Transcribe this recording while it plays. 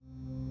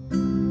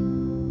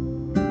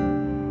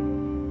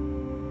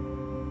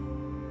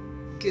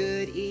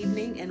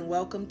and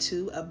welcome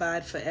to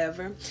Abide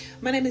Forever.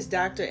 My name is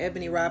Dr.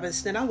 Ebony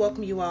Robinson, and I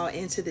welcome you all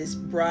into this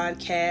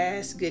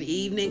broadcast. Good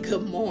evening,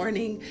 good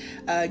morning,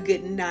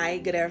 good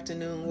night, good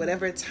afternoon,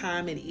 whatever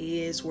time it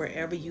is,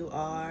 wherever you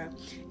are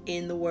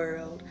in the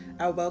world.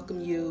 I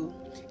welcome you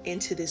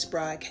into this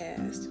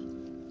broadcast.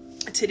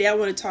 Today I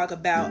want to talk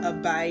about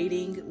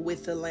abiding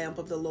with the lamp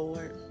of the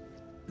Lord.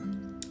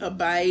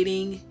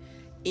 Abiding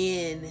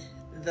in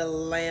the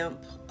lamp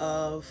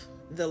of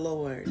the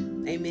Lord.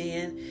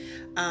 Amen.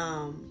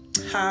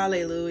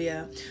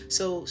 Hallelujah.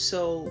 So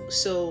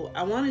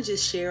I want to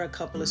just share a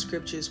couple of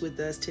scriptures with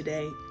us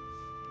today.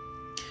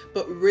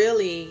 But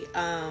really,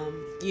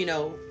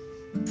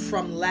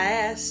 from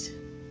last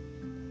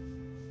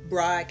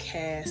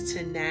broadcast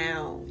to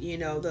now,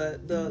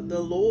 the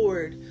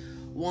Lord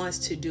wants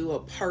to do a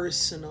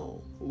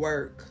personal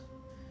work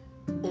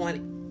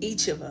on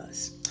each of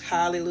us.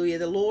 Hallelujah.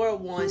 The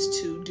Lord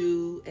wants to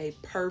do a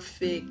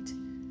perfect,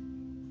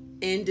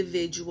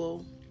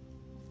 individual,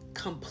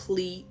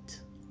 complete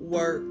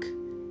work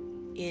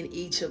in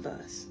each of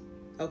us.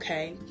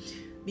 Okay?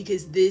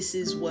 Because this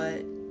is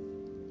what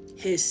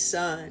His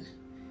Son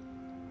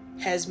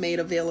has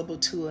made available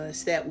to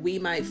us, that we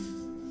might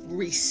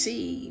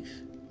receive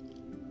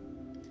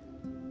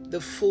the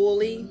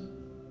fully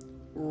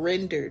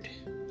rendered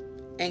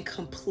and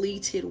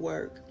completed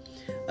work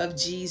of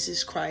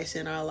Jesus Christ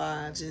in our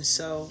lives. And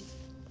so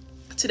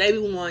today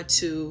we want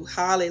to,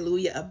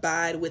 hallelujah,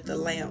 abide with the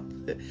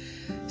lamp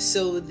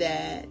so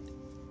that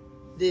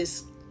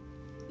this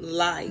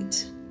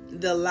light,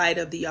 the light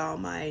of the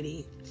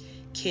Almighty,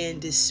 can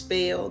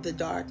dispel the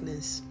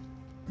darkness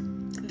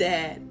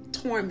that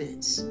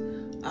torments,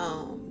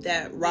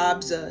 that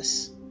robs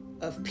us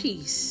of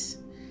peace,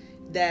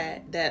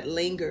 that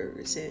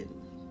lingers and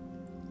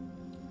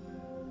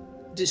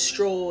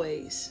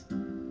destroys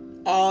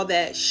all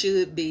that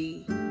should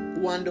be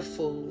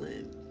wonderful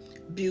and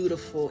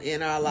beautiful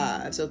in our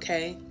lives.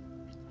 Okay,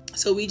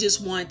 so we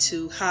just want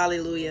to,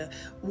 hallelujah,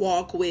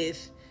 walk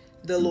with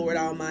the Lord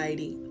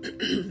Almighty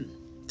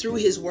through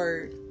His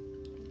word,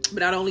 but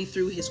not only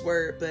through His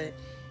word, but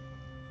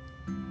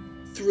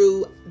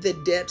through the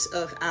depths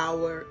of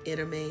our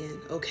inner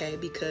man. Okay,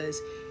 because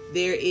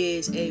there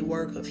is a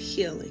work of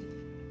healing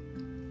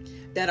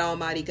that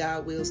Almighty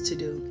God wills to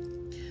do.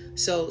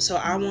 So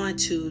I want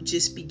to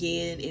just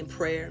begin in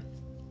prayer.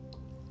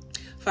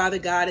 Father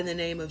God, in the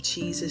name of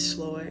Jesus,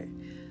 Lord,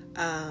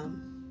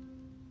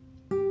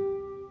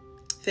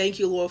 thank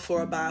you, Lord,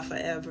 for Abide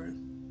Forever.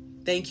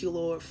 Thank you,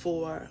 Lord,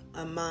 for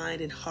a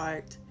mind and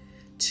heart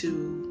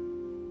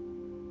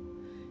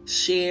to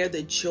share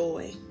the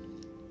joy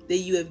that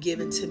you have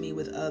given to me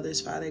with others,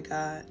 Father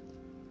God.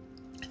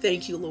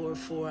 Thank you, Lord,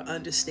 for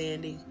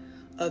understanding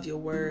of your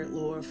word,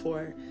 Lord,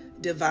 for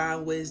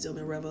divine wisdom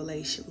and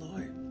revelation,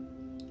 Lord.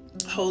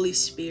 Holy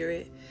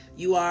Spirit,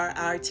 you are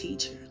our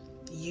teacher.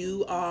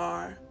 You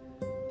are,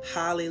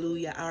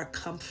 hallelujah, our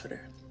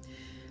comforter.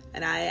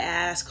 And I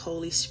ask,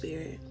 Holy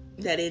Spirit,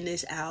 that in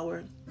this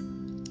hour,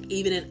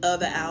 even in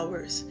other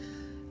hours,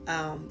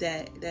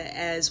 that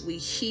as we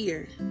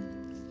hear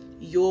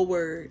your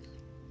word,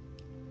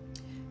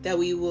 that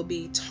we will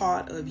be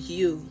taught of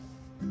you,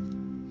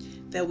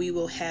 that we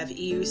will have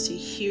ears to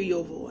hear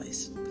your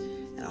voice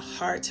and a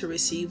heart to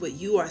receive what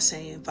you are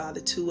saying,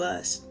 Father, to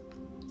us.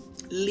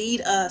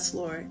 Lead us,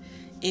 Lord,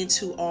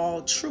 into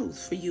all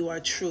truth, for you are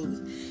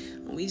truth.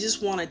 And we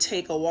just want to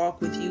take a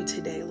walk with you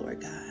today, Lord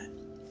God.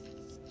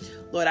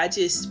 Lord, I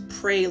just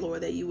pray,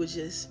 Lord, that you would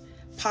just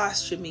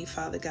posture me,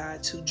 Father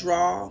God, to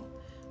draw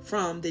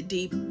from the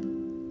deep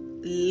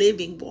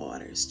living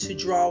waters, to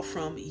draw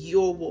from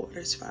your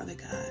waters, Father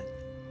God.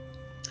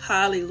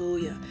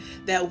 Hallelujah.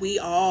 That we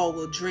all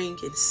will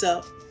drink and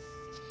sup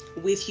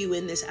with you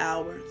in this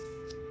hour,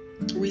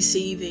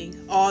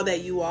 receiving all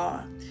that you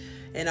are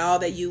and all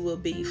that you will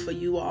be, for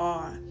you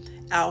are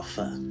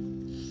Alpha,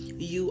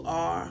 you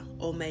are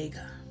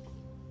Omega.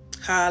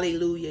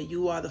 Hallelujah.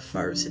 You are the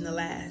first and the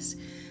last,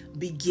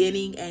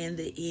 beginning and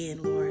the end,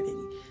 Lord,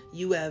 and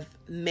you have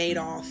made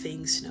all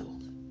things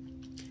new.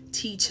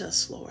 Teach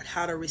us, Lord,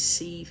 how to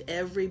receive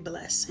every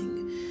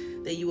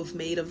blessing that you have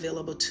made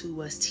available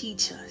to us.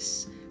 Teach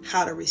us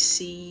how to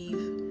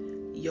receive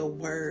your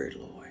word,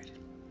 Lord,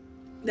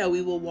 that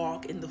we will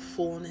walk in the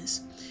fullness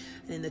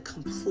and in the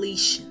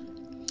completion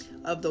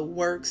of the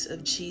works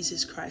of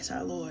Jesus Christ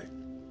our Lord.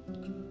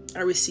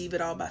 I receive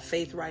it all by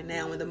faith right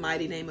now in the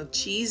mighty name of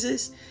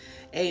Jesus.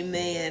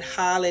 Amen.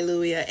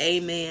 Hallelujah.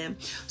 Amen.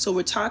 So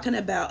we're talking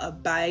about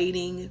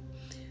abiding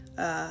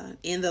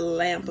in the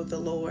lamp of the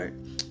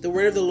Lord. The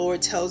word of the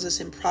Lord tells us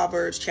in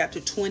Proverbs chapter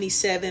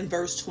 27,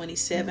 verse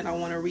 27. I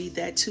want to read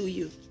that to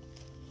you.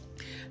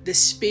 The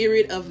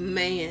spirit of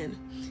man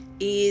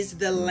is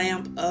the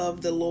lamp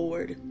of the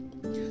Lord,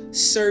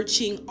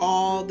 searching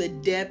all the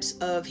depths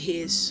of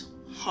his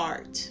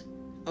heart.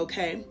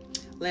 Okay,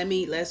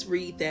 let's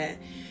read that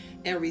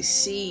and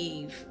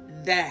receive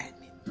that.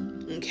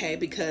 Okay,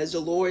 because the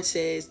Lord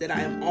says that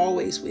I am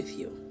always with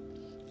you.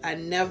 I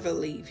never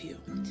leave you.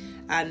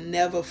 I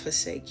never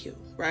forsake you,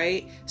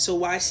 right? So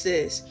watch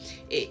this.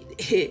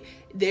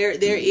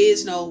 There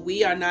is no,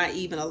 we are not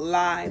even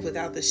alive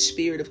without the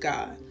Spirit of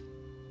God,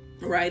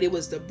 right? It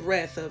was the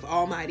breath of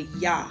Almighty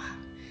Yah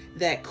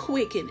that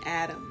quickened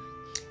Adam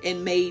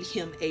and made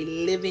him a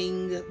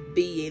living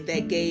being,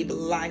 that gave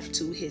life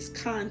to his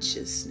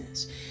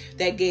consciousness,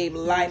 that gave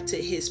life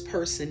to his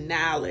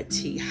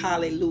personality.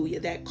 Hallelujah.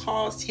 That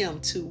caused him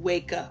to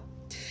wake up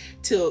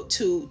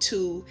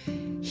to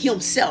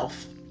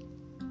himself.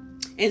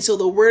 And so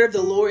the word of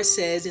the Lord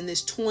says in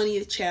this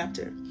 20th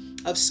chapter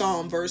of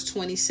Psalm, verse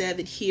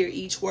 27, hear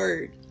each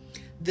word.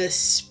 The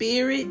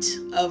spirit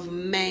of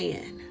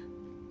man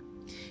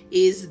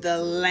is the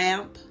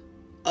lamp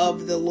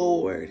of the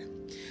Lord,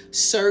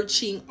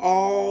 searching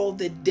all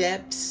the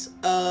depths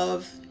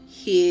of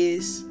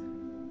his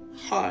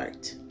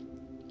heart.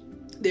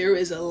 There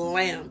is a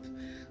lamp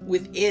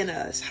within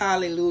us,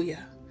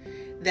 hallelujah,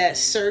 that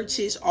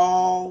searches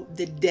all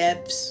the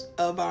depths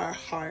of our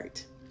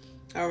heart.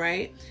 All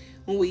right.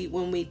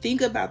 When we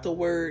think about the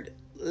word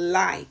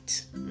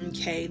light,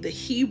 okay, the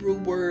Hebrew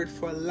word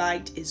for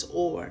light is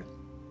or,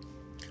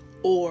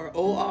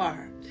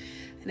 O-R,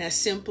 and that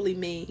simply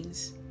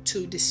means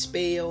to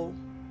dispel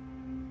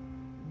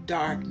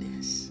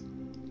darkness.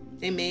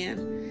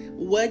 Amen.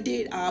 What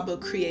did Abba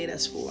create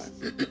us for?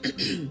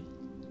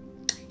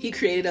 He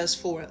created us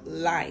for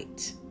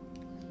light.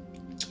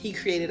 He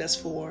created us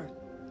for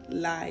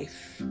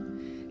life.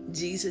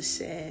 Jesus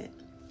said,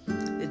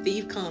 the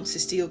thief comes to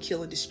steal,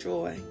 kill, and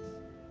destroy.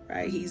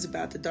 Right? He's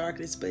about the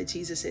darkness, but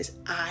Jesus says,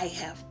 I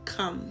have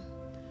come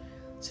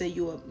so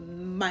you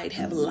might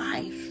have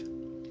life,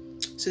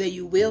 so that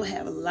you will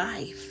have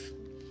life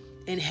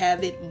and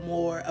have it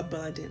more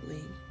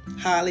abundantly.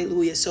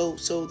 Hallelujah. So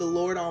the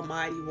Lord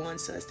Almighty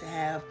wants us to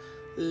have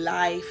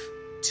life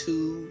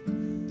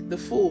to the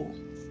full.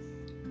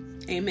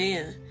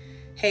 Amen.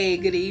 Hey,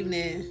 good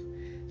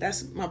evening.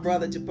 That's my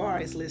brother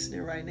Jabbar is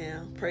listening right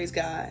now. Praise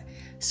God.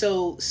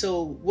 So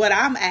what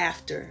I'm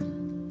after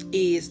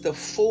is the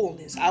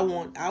fullness. I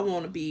want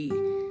to be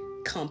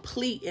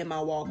complete in my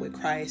walk with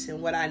Christ.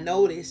 And what I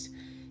noticed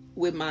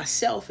with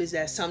myself is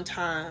that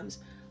sometimes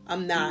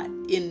I'm not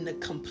in the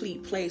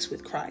complete place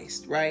with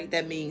Christ, right?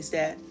 That means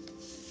that,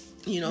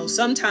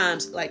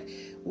 sometimes like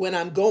when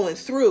I'm going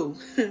through,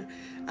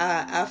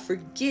 I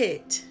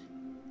forget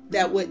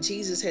that what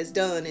Jesus has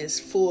done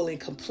is full and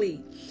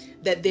complete,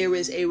 that there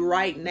is a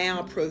right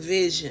now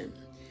provision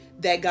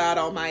that God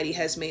Almighty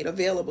has made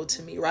available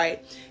to me,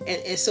 right?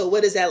 And so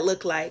what does that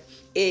look like?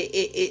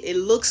 It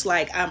looks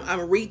like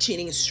I'm reaching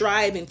and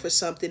striving for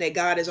something that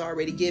God has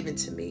already given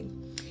to me.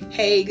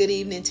 Hey, good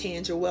evening,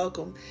 Tandra.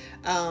 Welcome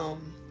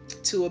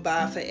to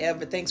Abide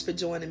Forever. Thanks for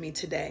joining me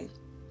today.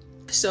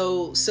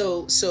 So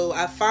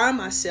I find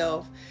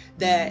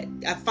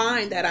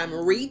that I'm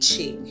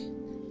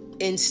reaching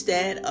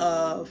instead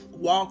of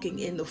walking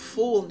in the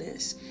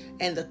fullness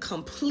and the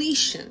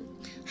completion,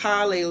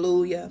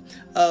 hallelujah,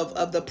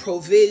 of the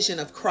provision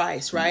of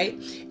Christ, right?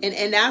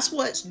 And that's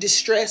what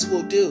distress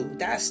will do.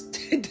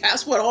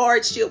 That's what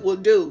hardship will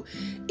do.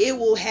 It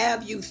will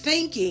have you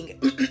thinking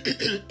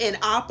and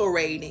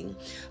operating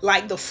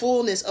like the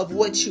fullness of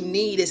what you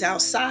need is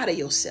outside of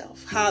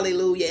yourself.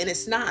 Hallelujah. And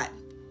it's not.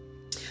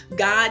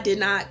 God did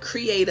not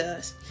create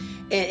us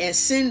and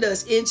send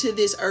us into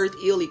this earth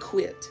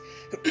ill-equipped.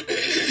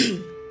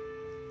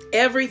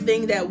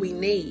 Everything that we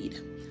need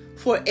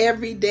for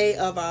every day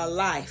of our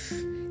life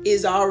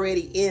is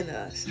already in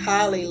us.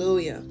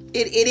 Hallelujah.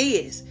 It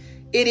is.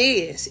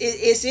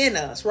 It's in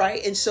us,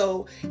 right? And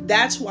so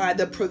that's why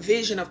the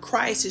provision of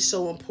Christ is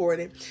so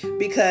important,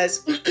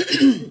 because,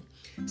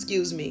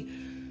 excuse me,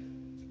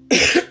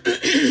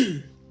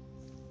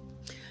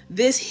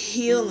 this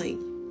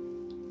healing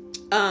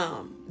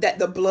that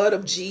the blood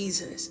of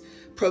Jesus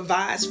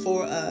provides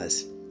for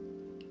us,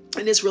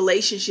 and this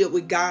relationship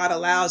with God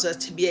allows us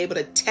to be able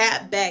to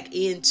tap back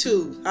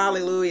into,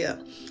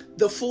 hallelujah,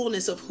 the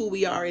fullness of who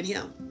we are in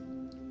Him.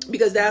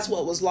 Because that's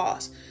what was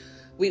lost.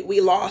 We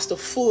lost the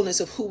fullness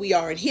of who we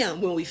are in Him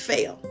when we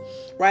fail,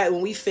 right?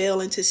 When we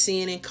fell into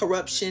sin and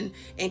corruption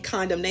and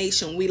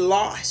condemnation, we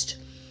lost,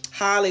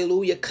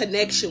 hallelujah,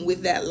 connection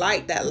with that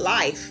light, that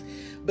life.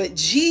 But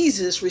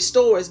Jesus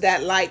restores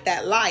that light,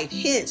 that life.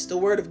 Hence, the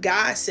word of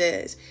God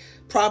says,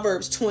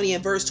 Proverbs 20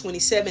 and verse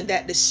 27,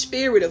 that the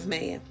spirit of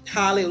man,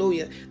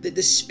 hallelujah, that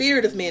the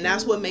spirit of man,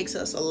 that's what makes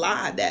us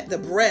alive, that the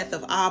breath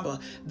of Abba,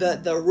 the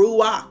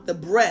ruach, the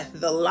breath,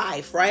 the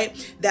life,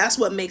 right? That's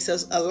what makes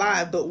us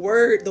alive. But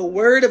the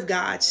word of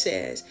God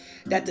says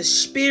that the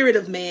spirit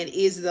of man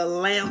is the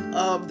lamp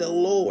of the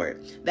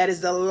Lord. That is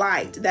the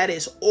light. That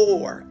is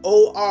or,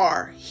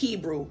 O-R,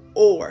 Hebrew,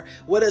 or.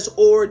 What does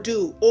or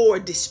do? Or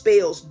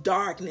dispels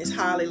darkness.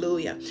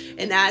 Hallelujah.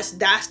 And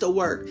that's the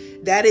work.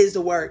 That is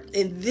the work.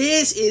 And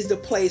this is the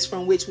place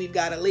from which we've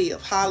got to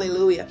live.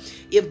 Hallelujah.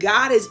 If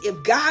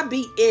God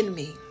be in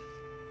me,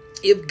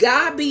 if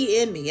God be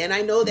in me, and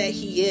I know that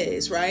he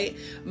is, right?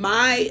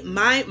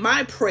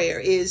 My prayer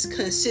is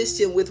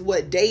consistent with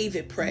what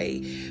David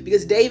prayed,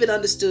 because David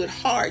understood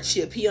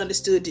hardship. He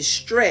understood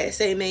distress.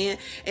 Amen.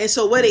 And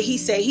so what did he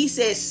say? He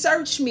said,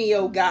 search me,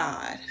 oh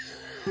God.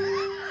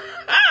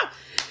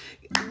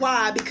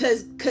 Why?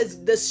 Because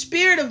the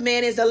spirit of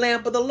man is the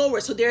lamp of the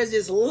Lord. So there's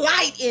this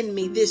light in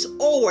me, this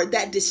ore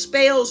that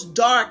dispels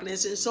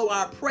darkness. And so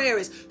our prayer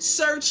is,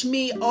 search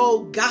me,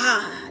 oh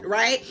God,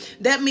 right?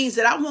 That means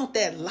that I want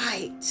that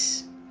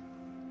light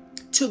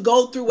to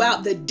go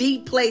throughout the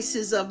deep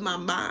places of my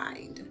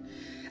mind.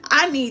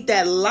 I need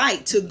that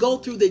light to go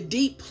through the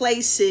deep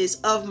places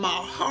of my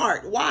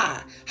heart.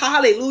 Why?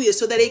 Hallelujah.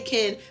 So that it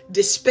can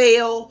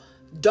dispel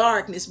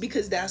darkness,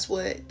 because that's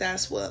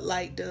what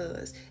light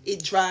does.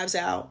 It drives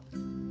out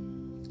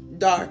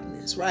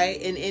darkness,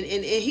 right? And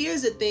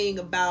here's the thing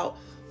about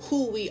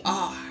who we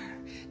are.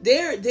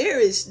 There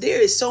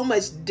is so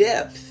much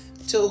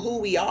depth to who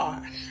we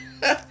are.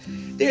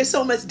 There's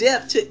so much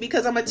depth to,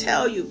 because I'm gonna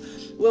tell you,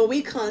 when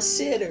we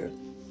consider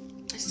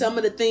some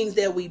of the things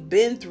that we've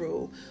been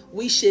through,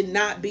 we should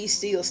not be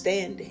still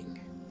standing.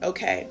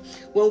 Okay,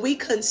 when we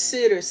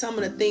consider some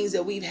of the things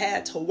that we've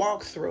had to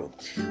walk through,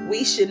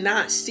 we should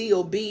not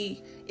still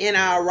be in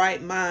our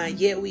right mind.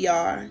 Yet we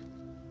are.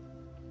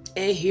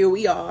 And here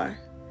we are.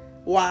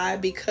 Why?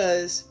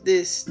 Because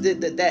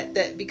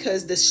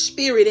because the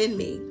spirit in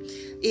me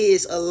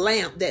is a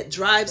lamp that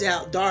drives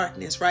out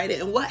darkness, right?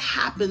 And what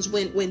happens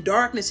when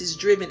darkness is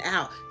driven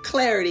out?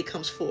 Clarity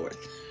comes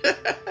forth.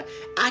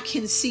 I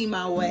can see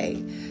my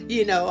way.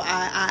 You know,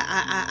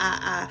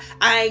 I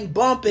ain't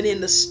bumping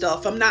into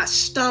stuff. I'm not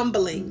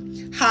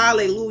stumbling,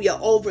 hallelujah,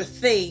 over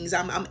things.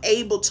 I'm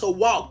able to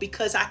walk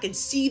because I can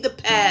see the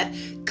path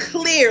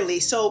clearly.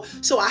 So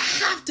I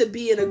have to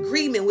be in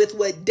agreement with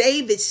what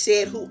David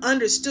said, who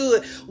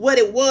understood what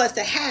it was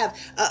to have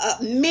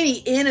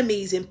many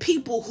enemies and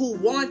people who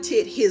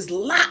wanted his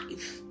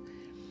life.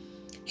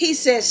 He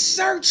says,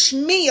 search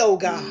me, oh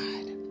God.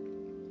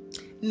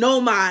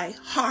 Know my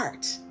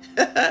heart.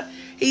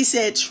 He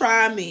said,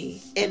 try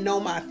me and know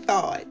my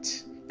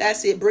thought.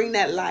 That's it. Bring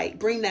that light.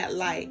 Bring that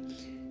light.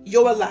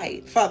 Your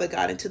light, Father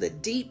God, into the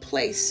deep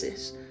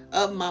places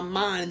of my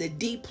mind, the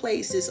deep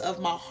places of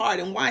my heart.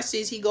 And watch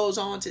this. He goes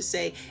on to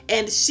say,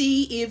 and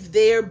see if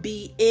there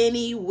be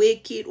any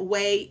wicked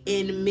way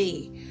in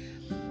me,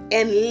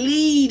 and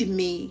lead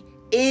me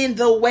in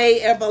the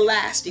way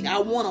everlasting. I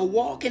want to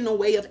walk in the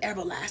way of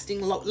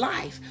everlasting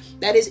life.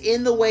 That is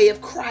in the way of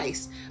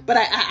Christ. But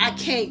I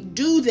can't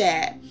do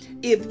that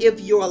if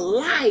your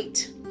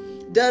light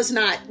does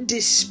not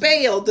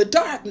dispel the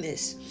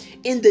darkness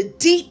in the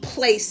deep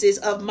places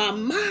of my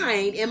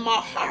mind and my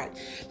heart.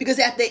 Because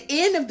at the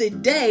end of the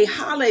day,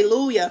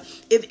 hallelujah,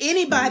 if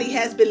anybody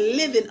has been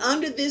living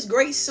under this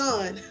great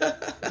sun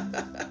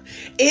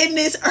in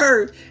this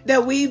earth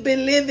that we've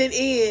been living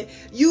in,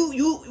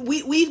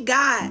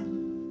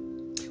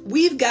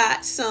 we've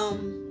got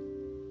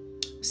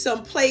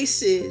some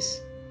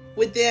places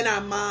within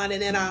our mind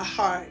and in our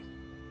heart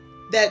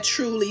that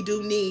truly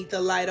do need the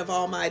light of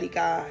Almighty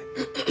God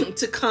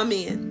to come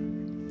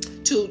in,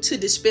 to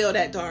dispel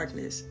that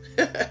darkness,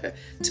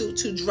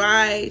 to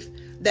drive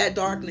that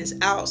darkness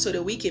out so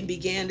that we can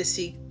begin to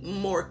see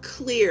more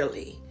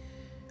clearly,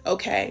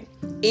 okay,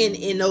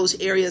 in those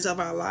areas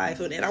of our life.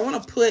 And I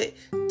want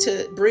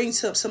to bring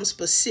some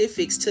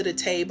specifics to the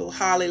table,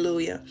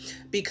 hallelujah,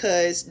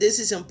 because this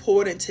is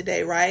important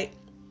today, right?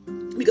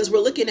 Because we're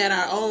looking at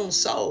our own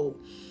soul,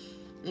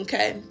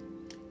 okay?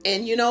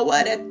 And you know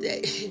what?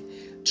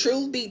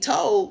 Truth be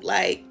told,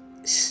 like,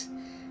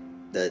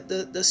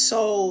 the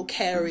soul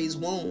carries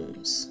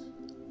wounds.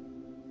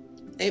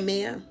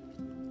 Amen.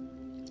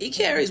 It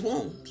carries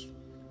wounds.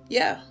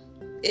 Yeah.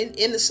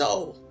 In the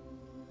soul.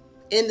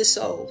 In the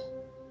soul.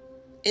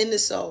 In the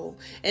soul.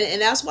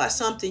 And that's why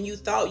something you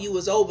thought you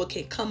was over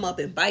can come up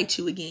and bite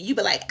you again. You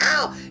be like,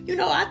 ow,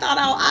 I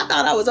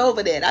thought I was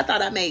over that. I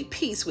thought I made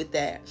peace with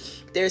that.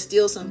 There's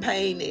still some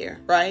pain there,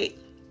 right?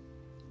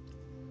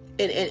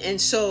 And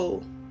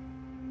so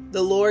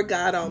the Lord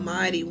God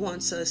Almighty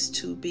wants us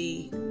to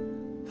be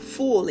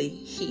fully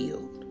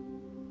healed,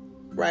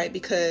 right?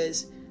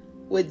 Because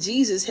what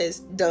Jesus has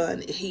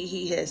done,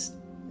 he has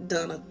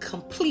done a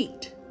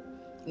complete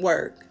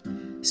work.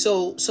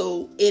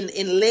 So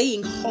in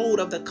laying hold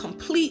of the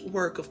complete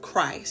work of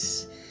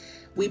Christ,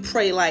 we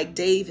pray like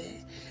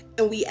David,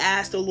 and we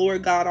ask the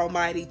Lord God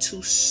Almighty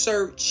to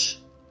search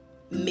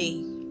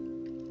me.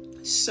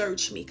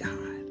 Search me,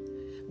 God.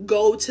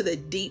 Go to the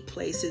deep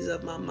places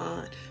of my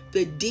mind,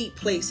 the deep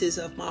places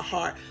of my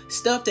heart,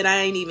 stuff that I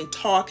ain't even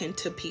talking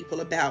to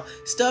people about,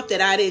 stuff that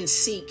I didn't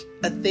seek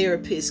a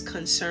therapist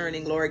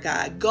concerning, Lord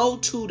God. Go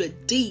to the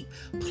deep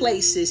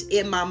places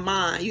in my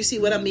mind. You see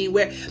what I mean?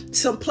 Where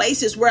some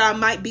places where I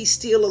might be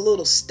still a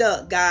little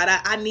stuck, God,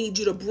 I need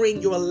you to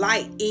bring your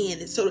light in.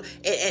 And so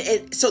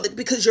that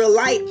because your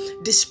light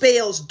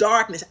dispels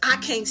darkness, I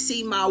can't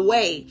see my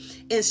way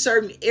in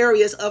certain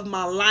areas of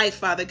my life,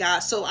 Father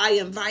God. So I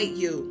invite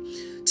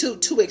you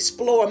to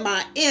explore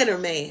my inner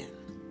man,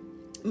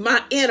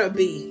 my inner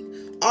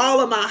being. all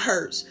of my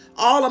hurts,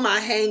 all of my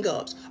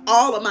hang-ups,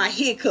 all of my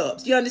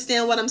hiccups. You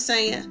understand what I'm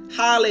saying?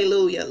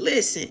 Hallelujah.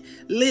 Listen,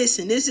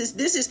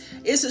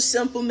 it's a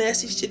simple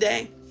message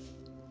today.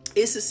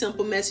 It's a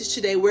simple message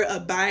today. We're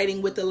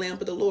abiding with the lamp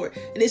of the Lord.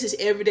 And this is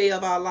every day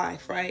of our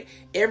life, right?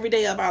 Every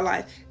day of our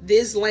life.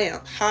 This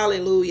lamp,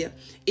 hallelujah,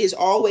 is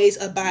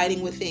always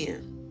abiding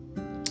within.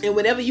 And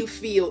whenever you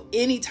feel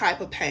any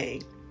type of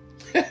pain,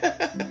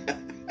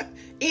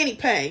 any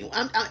pain,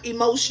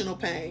 emotional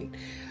pain,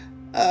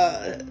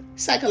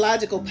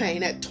 psychological pain,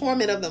 that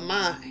torment of the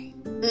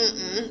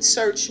mind,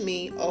 search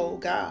me, oh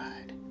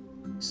God,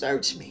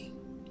 search me.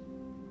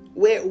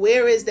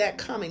 Where is that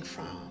coming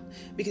from?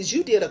 Because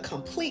you did a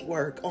complete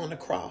work on the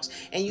cross.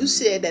 And you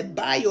said that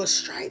by your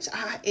stripes,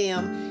 I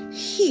am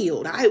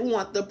healed. I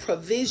want the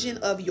provision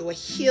of your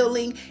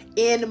healing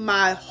in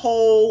my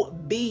whole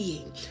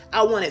being.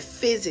 I want it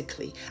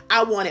physically.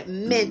 I want it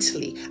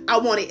mentally. I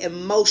want it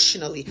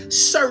emotionally.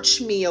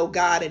 Search me, oh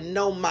God, and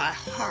know my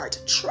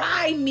heart.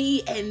 Try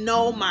me and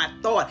know my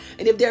thought.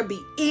 And if there be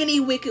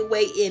any wicked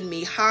way in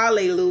me,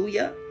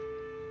 hallelujah.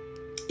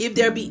 If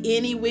there be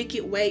any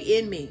wicked way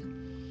in me,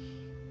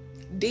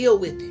 deal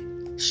with it.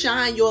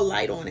 Shine your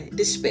light on it.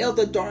 Dispel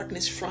the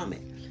darkness from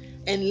it.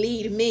 And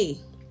lead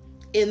me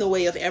in the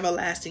way of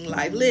everlasting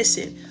life.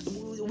 Listen,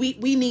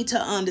 we need to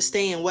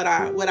understand what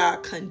our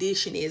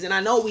condition is. And I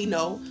know we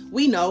know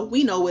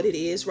what it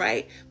is,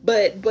 right?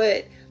 But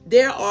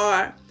there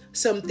are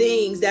some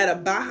things that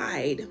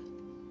abide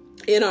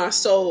in our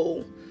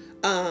soul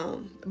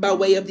by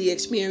way of the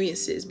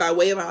experiences, by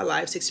way of our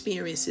life's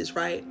experiences,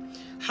 right?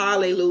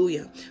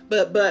 Hallelujah.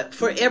 But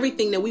for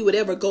everything that we would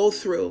ever go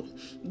through,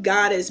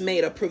 God has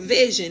made a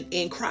provision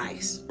in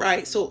Christ,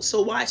 right? So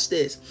watch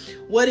this.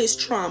 What is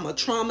trauma?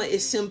 Trauma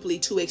is simply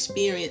to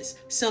experience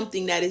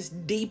something that is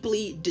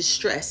deeply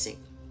distressing.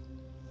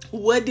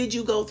 What did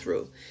you go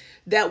through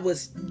that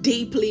was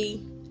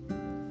deeply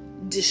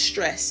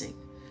distressing?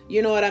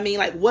 You know what I mean?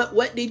 Like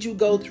what did you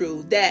go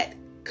through that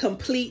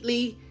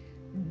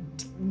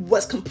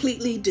was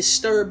completely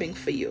disturbing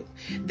for you,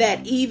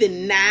 that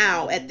even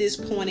now at this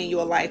point in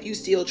your life you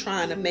still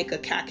trying to make a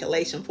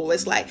calculation for?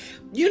 It's like,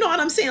 you know what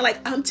I'm saying? Like,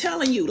 I'm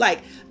telling you,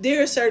 like,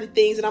 there are certain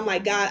things and I'm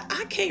like, God,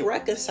 I can't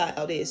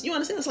reconcile this. You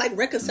understand? It's like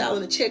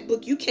reconciling a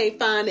checkbook. You can't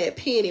find that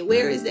penny.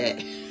 Where is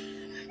that?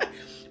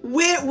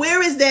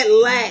 Where is that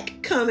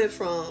lack coming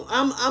from?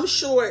 I'm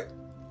short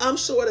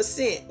a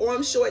cent, or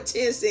I'm short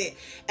 10 cents,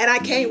 and I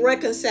can't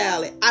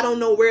reconcile it. I don't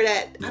know where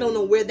that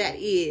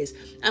is.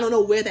 I don't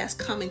know where that's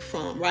coming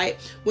from, right?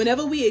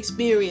 Whenever we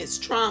experience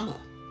trauma,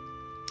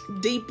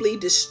 deeply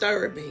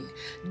disturbing,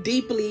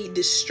 deeply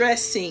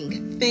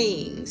distressing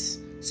things,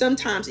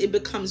 sometimes it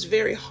becomes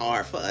very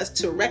hard for us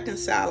to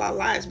reconcile our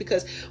lives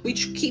because we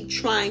keep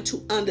trying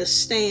to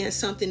understand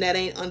something that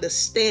ain't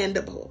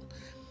understandable.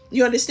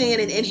 You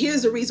understand? And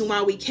here's the reason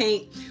why we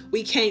can't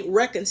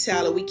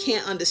reconcile it. We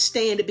can't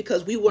understand it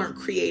because we weren't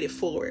created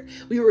for it.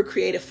 We were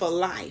created for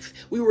life.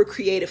 We were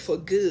created for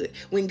good.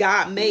 When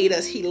God made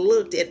us, he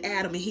looked at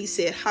Adam and he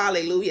said,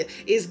 hallelujah,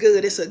 it's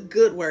good. It's a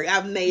good work.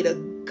 I've made a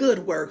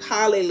good work.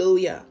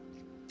 Hallelujah.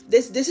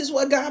 This is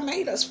what God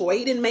made us for.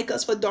 He didn't make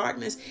us for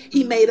darkness.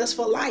 He made us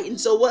for light.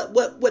 And so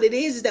what it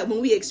is that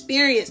when we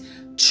experience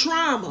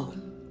trauma,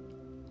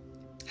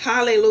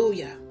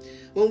 hallelujah,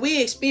 when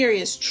we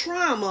experience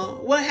trauma,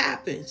 what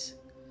happens?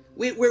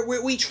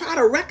 We try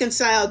to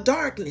reconcile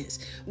darkness.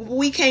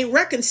 We can't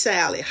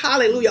reconcile it.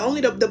 Hallelujah.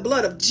 Only the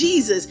blood of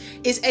Jesus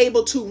is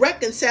able to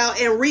reconcile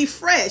and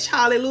refresh.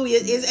 Hallelujah.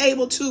 Is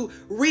able to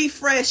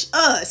refresh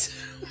us.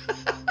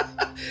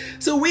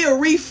 So we are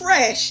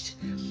refreshed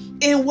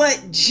in what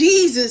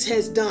Jesus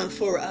has done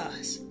for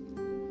us.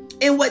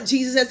 In what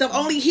Jesus has done.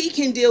 Only he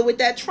can deal with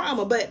that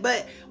trauma.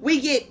 But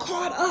we get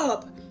caught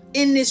up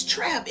in this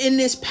trap, in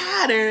this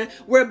pattern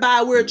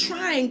whereby we're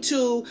trying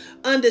to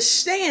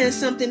understand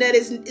something that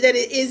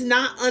is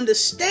not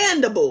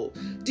understandable.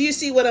 Do you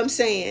see what I'm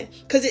saying?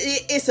 Because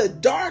it's a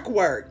dark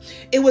work.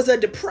 It was a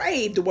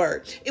depraved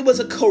work. It was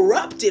a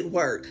corrupted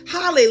work.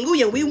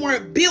 Hallelujah. We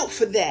weren't built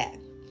for that.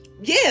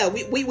 Yeah,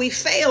 we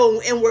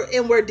fail and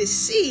we're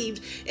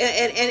deceived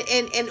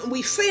and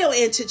we fail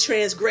into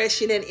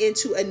transgression and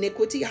into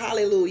iniquity.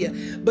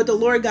 Hallelujah. But the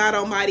Lord God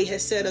Almighty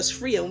has set us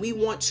free, and we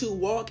want to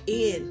walk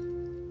in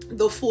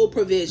the full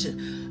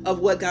provision of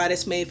what God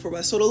has made for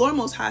us. So the Lord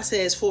Most High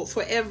says, for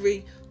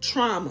every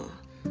trauma,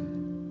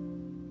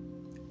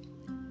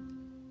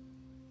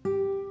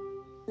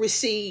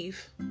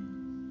 receive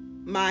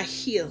my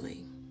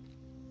healing.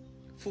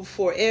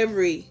 For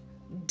every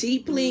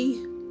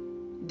deeply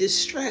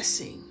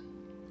distressing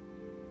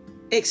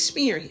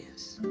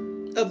experience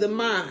of the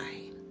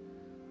mind,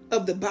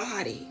 of the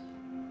body,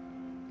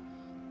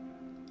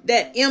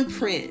 that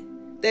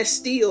imprint that's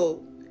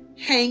still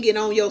hanging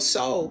on your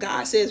soul,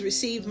 God says,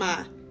 receive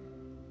my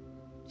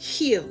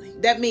healing.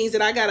 That means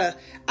that I've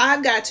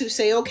got to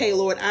say, okay,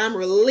 Lord, I'm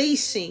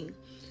releasing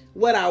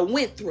what I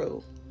went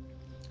through,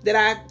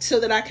 so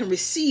that I can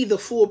receive the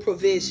full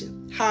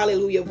provision,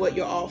 hallelujah, of what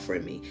you're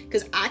offering me.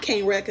 Because I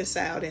can't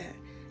reconcile that.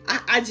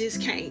 I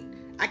just can't.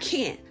 I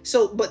can't.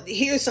 So, but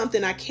here's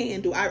something I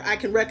can do. I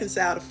can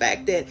reconcile the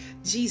fact that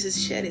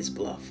Jesus shed his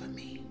blood for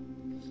me.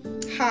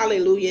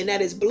 Hallelujah. And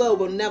that his blood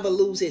will never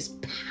lose its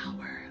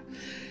power.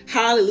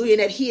 Hallelujah.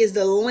 And that he is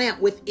the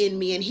lamp within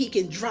me and he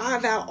can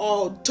drive out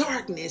all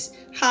darkness.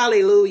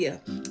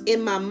 Hallelujah.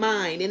 In my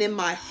mind and in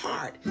my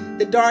heart.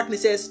 The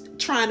darkness that's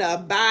trying to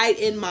abide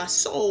in my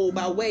soul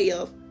by way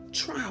of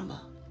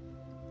trauma.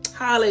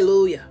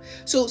 Hallelujah.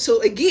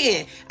 So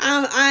again,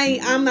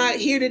 I'm not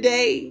here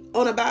today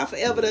on Abide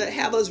Forever to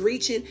have us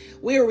reaching.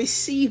 We're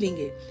receiving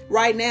it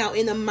right now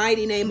in the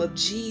mighty name of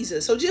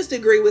Jesus. So just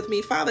agree with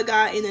me, Father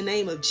God, in the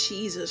name of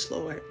Jesus,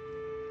 Lord.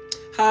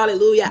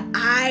 Hallelujah.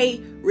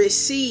 I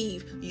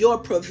receive your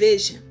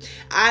provision.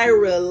 I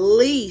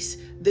release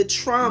the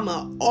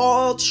trauma,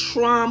 all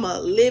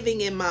trauma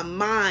living in my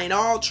mind,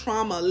 all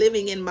trauma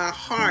living in my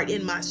heart,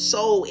 in my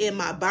soul, in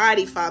my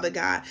body, Father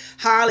God.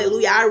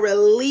 Hallelujah. I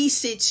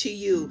release it to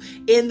you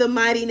in the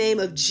mighty name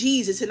of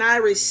Jesus. And I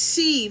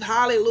receive,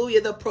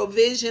 hallelujah, the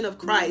provision of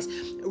Christ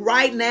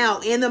right now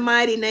in the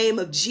mighty name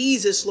of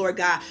Jesus, Lord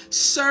God.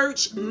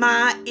 Search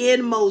my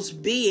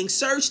inmost being.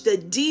 Search the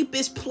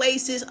deepest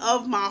places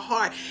of my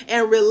heart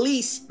and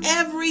release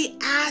every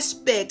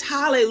aspect,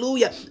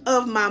 hallelujah,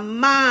 of my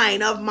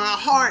mind, of my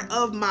heart,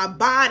 of my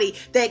body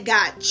that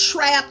got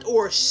trapped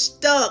or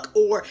stuck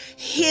or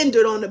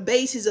hindered on the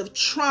basis of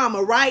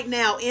trauma right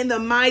now in the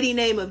mighty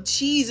name of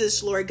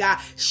Jesus, Lord God.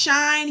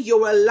 Shine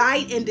your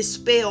light and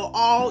dispel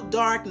all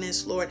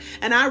darkness, Lord.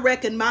 And I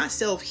reckon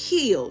myself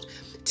healed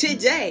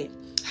today.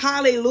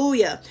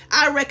 Hallelujah.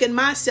 I reckon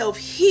myself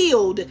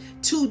healed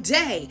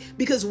today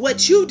because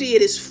what you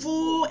did is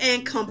full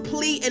and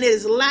complete and it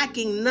is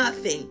lacking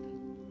nothing.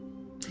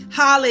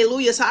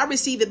 Hallelujah. So I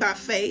receive it by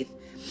faith.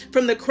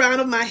 From the crown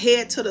of my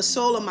head to the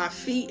sole of my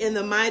feet in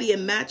the mighty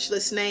and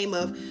matchless name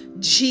of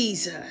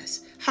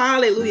Jesus.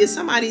 Hallelujah.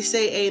 Somebody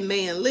say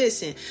amen.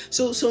 Listen.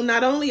 So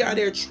not only are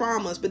there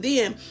traumas, but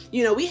then,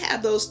 we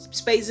have those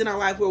spaces in our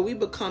life where we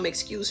become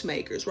excuse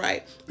makers,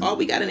 right? Oh,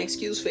 we got an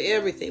excuse for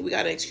everything. We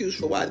got an excuse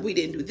for why we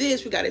didn't do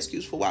this. We got an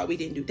excuse for why we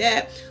didn't do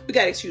that. We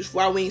got an excuse for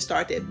why we didn't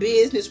start that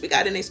business. We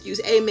got an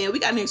excuse. Amen. We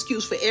got an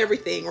excuse for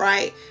everything,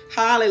 right?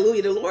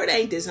 Hallelujah. The Lord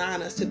ain't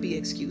designed us to be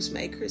excuse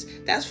makers.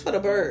 That's for the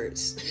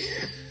birds.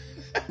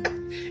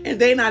 And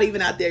they're not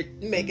even out there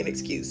making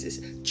excuses,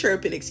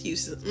 chirping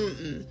excuses.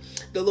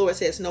 The Lord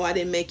says, no, I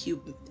didn't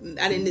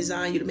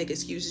design you to make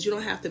excuses. You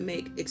don't have to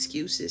make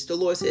excuses. The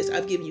Lord says,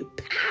 I've given you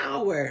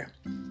power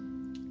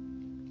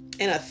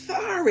and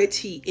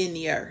authority in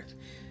the earth.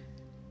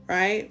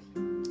 Right?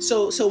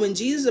 So when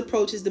Jesus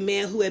approaches the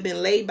man who had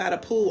been laid by the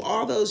pool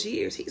all those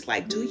years, he's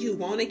like, do you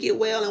want to get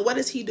well? And what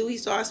does he do? He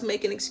starts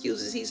making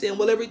excuses. He's saying,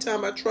 well, every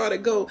time I try to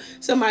go,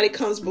 somebody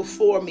comes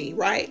before me,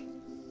 right?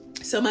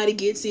 Somebody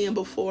gets in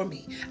before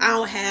me. I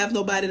don't have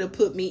nobody to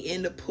put me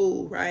in the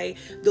pool, right?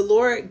 The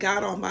Lord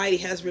God Almighty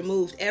has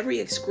removed every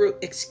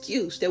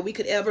excuse that we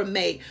could ever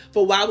make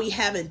for why we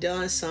haven't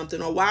done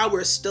something or why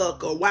we're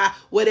stuck or why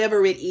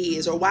whatever it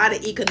is or why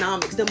the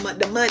economics,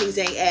 the monies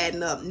ain't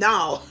adding up.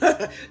 No,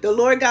 the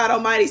Lord God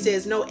Almighty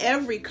says, no,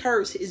 every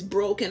curse is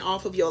broken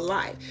off of your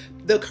life.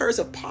 The curse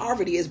of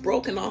poverty is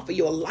broken off of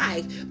your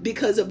life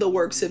because of the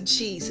works of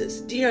Jesus.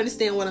 Do you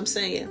understand what I'm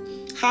saying?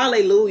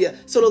 Hallelujah.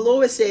 So the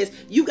Lord says,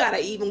 we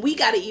gotta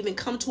even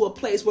come to a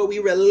place where we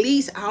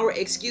release our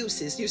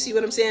excuses. You see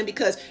what I'm saying?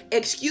 Because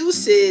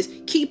excuses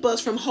keep us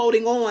from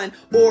holding on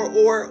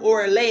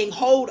or laying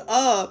hold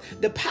of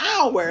the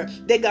power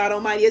that God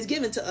Almighty has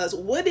given to us.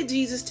 What did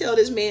Jesus tell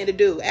this man to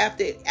do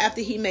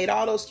after he made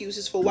all those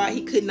excuses for why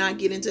he could not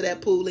get into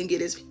that pool and get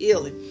his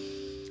healing?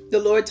 The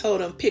Lord told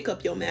him, pick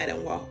up your mat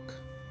and walk.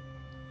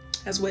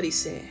 That's what he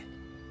said.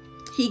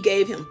 He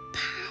gave him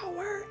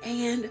power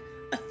and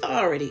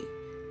authority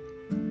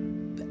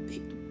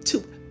to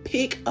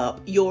pick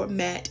up your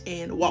mat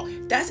and walk.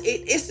 That's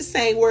it. It's the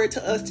same word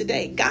to us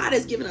today. God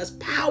has given us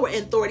power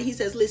and authority. He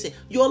says, listen,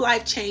 your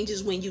life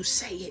changes when you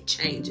say it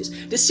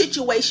changes. The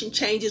situation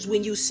changes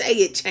when you say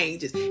it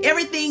changes.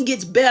 Everything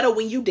gets better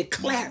when you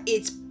declare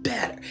it's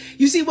better.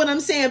 You see what I'm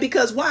saying?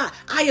 Because why?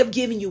 I have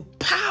given you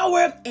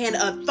power and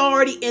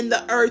authority in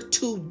the earth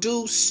to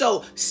do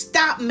so.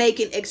 Stop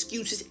making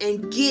excuses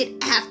and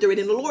get after it.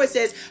 And the Lord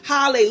says,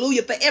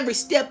 hallelujah, for every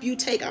step you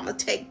take, I'm going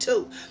to take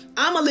two.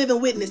 I'm a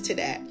living witness to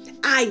that.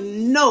 I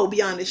know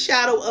beyond a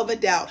shadow of a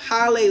doubt,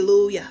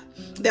 hallelujah,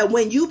 that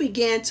when you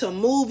begin to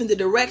move in the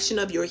direction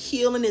of your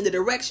healing, in the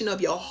direction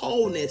of your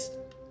wholeness,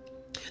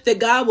 that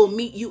God will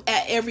meet you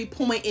at every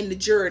point in the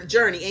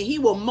journey and he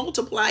will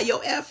multiply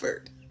your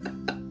effort.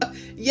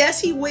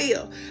 Yes, he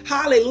will.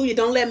 Hallelujah.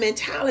 Don't let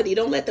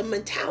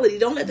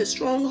the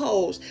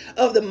strongholds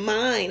of the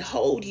mind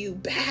hold you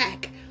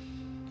back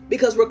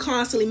because we're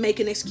constantly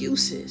making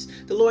excuses.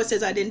 The Lord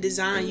says, I didn't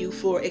design you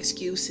for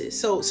excuses.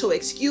 So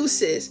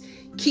excuses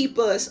keep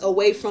us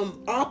away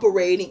from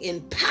operating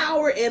in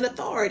power and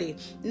authority.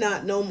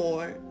 No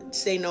more.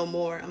 say no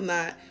more. I'm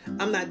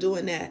not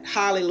doing that.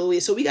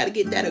 Hallelujah. So we got to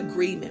get that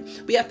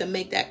agreement. We have to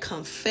make that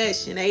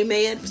confession.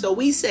 Amen. So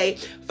we say,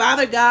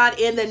 Father God,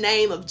 in the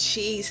name of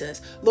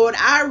Jesus, Lord,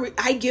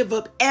 I give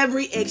up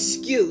every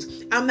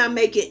excuse. I'm not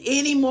making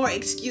any more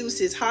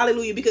excuses.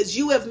 Hallelujah. Because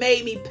you have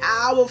made me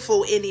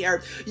powerful in the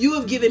earth. You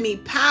have given me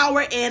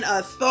power and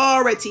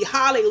authority.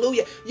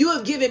 Hallelujah. You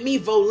have given me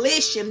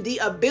volition, the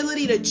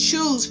ability to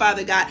choose,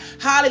 Father God.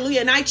 Hallelujah.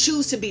 And I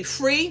choose to be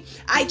free.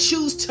 I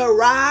choose to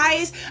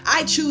rise.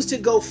 I choose to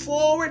go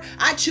forward.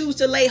 I choose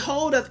to lay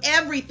hold of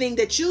everything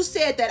that you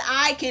said that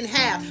I can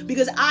have,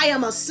 because I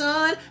am a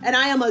son and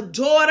I am a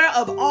daughter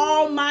of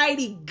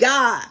Almighty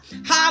God.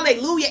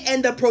 Hallelujah.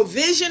 And the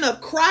provision of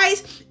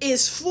Christ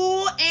is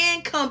full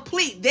and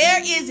complete.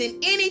 There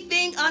isn't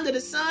anything under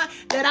the sun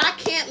that I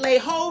can't lay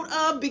hold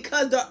of,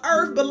 because the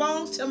earth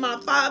belongs to my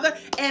Father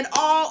and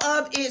all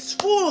of its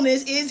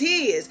fullness is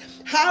his.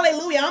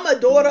 Hallelujah. I'm a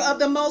daughter of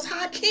the Most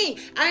High King.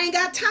 I ain't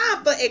got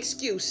time for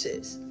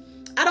excuses.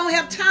 I don't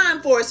have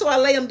time for it, so I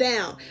lay them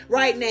down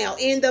right now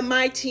in the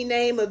mighty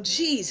name of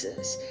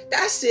Jesus.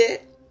 That's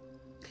it.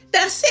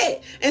 That's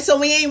it. And so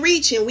we ain't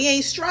reaching. We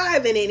ain't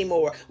striving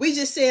anymore. We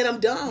just saying I'm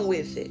done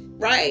with it,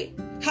 right?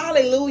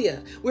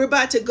 Hallelujah. We're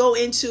about to go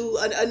into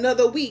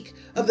another week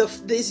of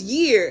this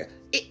year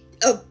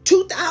of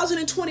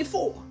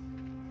 2024.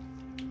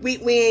 We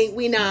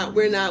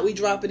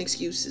dropping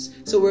excuses.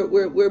 So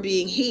we're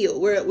being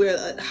healed.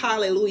 We're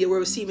hallelujah. We're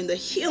receiving the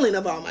healing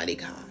of Almighty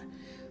God.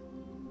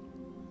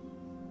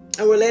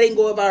 And we're letting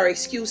go of our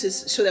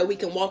excuses so that we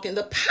can walk in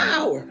the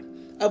power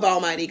of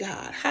Almighty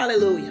God.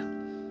 Hallelujah.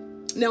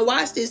 Now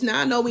watch this.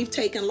 Now I know we've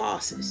taken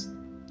losses.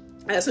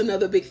 That's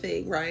another big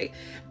thing, right?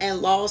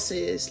 And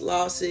losses,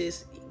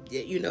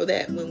 you know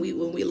that when we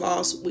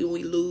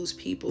lose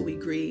people, we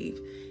grieve.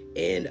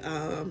 And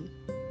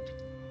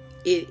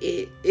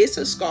it's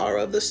a scar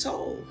of the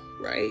soul,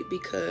 right?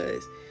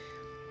 Because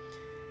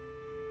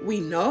we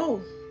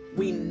know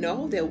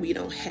that we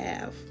don't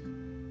have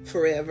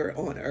forever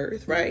on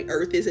earth, right?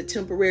 Earth is a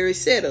temporary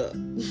setup.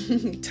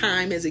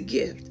 Time is a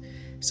gift.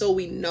 So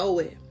we know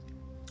it,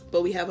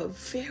 but we have a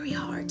very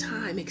hard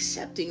time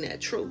accepting that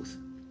truth,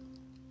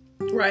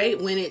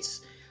 right? When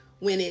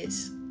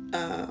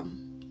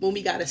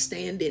we got to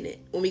stand in it,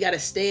 when we got to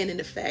stand in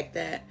the fact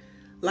that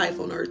life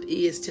on earth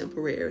is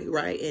temporary,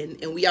 right?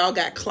 And we all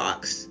got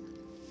clocks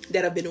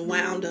that have been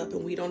wound up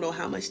and we don't know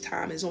how much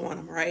time is on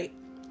them, right?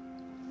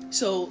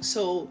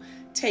 So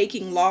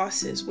taking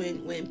losses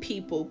when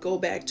people go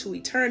back to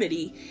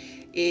eternity,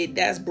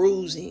 that's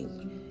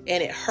bruising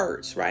and it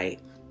hurts, right?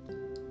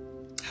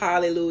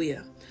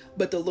 Hallelujah.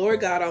 But the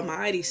Lord God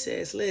Almighty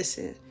says,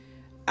 listen,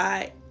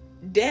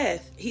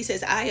 he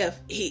says,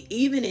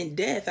 even in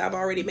death, I've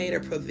already made a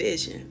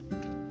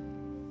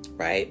provision,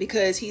 right?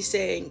 Because he's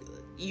saying,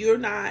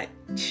 I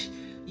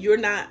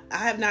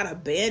have not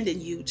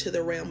abandoned you to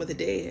the realm of the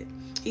dead.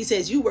 He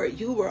says, you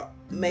were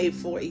made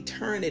for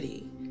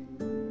eternity.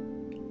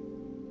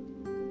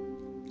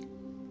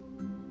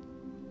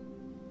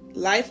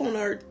 Life on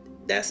earth,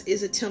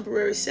 is a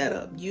temporary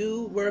setup.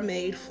 You were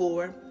made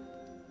for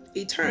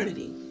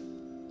eternity.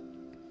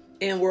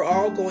 And we're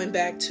all going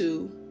back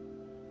to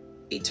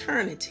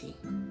eternity.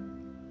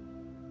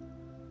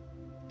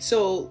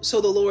 So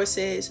the Lord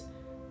says,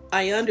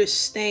 I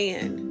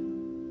understand,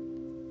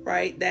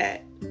 right,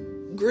 that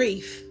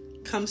grief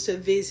comes to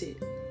visit,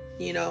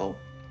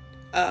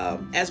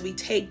 as we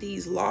take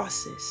these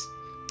losses.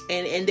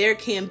 And there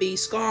can be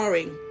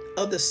scarring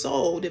of the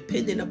soul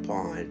depending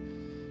upon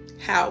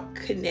how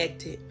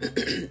connected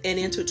and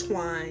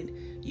intertwined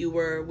you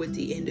were with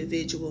the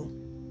individual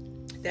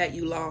that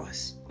you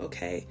lost,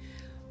 okay?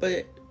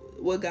 But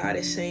what God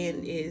is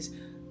saying is,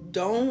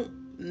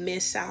 don't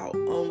miss out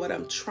on what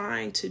I'm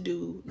trying to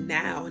do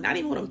now. Not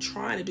even what I'm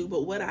trying to do,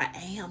 but what I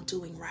am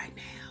doing right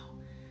now.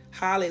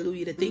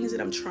 Hallelujah. The things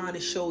that I'm trying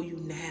to show you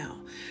now.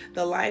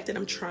 The life that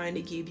I'm trying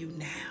to give you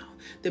now.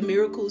 The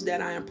miracles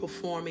that I am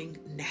performing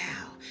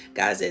now.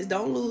 God says,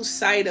 don't lose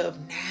sight of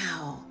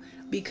now,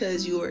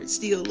 because you're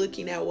still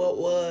looking at what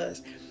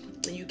was,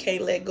 and you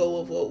can't let go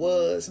of what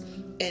was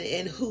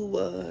and who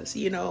was,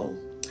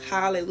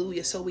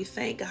 Hallelujah. So we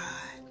thank God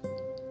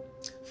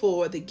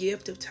for the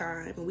gift of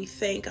time, and we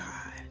thank God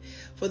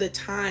for the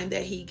time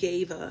that he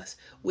gave us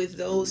with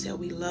those that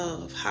we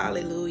love.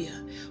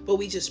 Hallelujah. But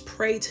we just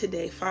pray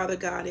today, Father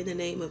God, in the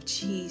name of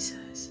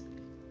Jesus,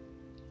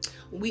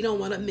 we don't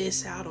want to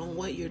miss out on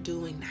what you're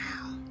doing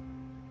now.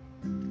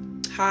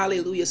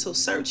 Hallelujah. So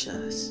search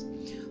us.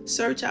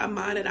 Search our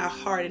mind and our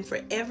heart, and for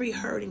every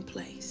hurting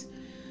place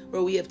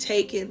where we have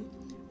taken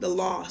the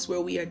loss,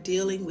 where we are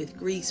dealing with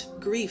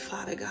grief,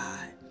 Father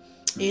God.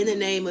 In the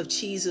name of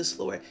Jesus,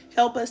 Lord,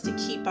 help us to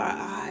keep our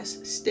eyes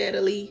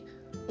steadily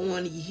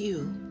on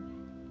you.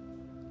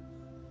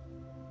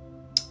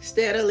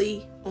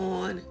 Steadily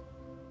on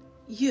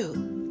you.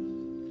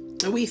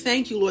 And we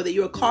thank you, Lord, that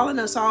you're calling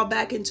us all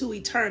back into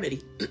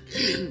eternity.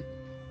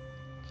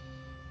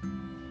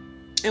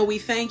 And we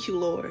thank you,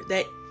 Lord,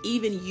 that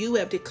even you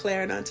have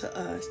declared unto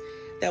us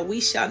that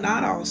we shall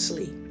not all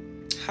sleep.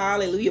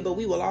 Hallelujah. But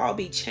we will all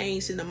be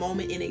changed in a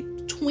moment, in a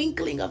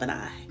twinkling of an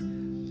eye.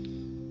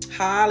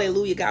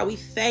 Hallelujah, God. We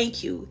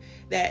thank you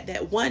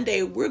that one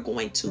day we're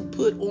going to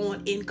put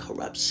on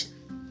incorruption.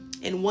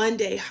 And one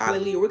day,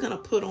 hallelujah, we're going to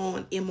put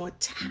on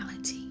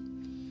immortality.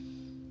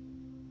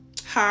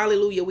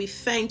 Hallelujah. We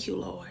thank you,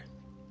 Lord.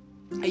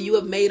 And you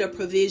have made a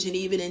provision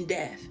even in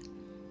death.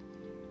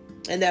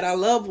 And that our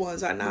loved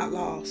ones are not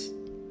lost.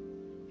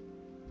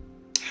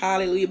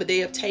 Hallelujah. But they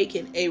have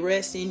taken a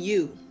rest in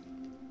you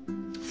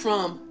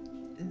from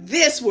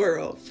this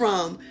world,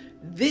 from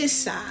this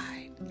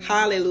side.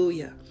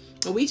 Hallelujah.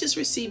 And we just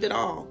receive it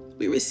all.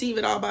 We receive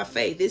it all by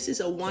faith. This is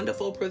a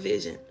wonderful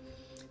provision.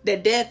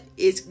 That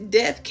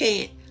death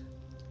can't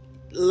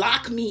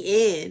lock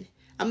me in.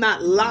 I'm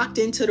not locked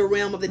into the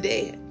realm of the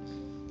dead.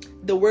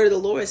 The word of the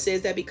Lord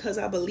says that because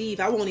I believe,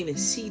 I won't even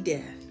see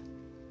death.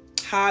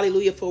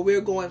 Hallelujah. For we're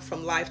going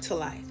from life to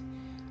life.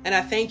 And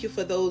I thank you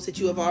for those that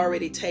you have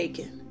already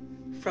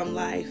taken from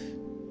life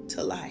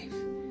to life.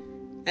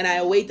 And I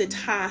await the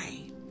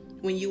time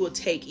when you will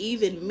take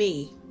even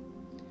me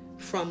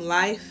from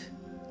life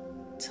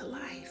to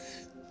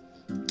life.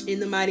 In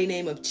the mighty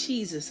name of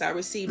Jesus, I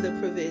receive the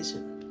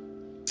provision.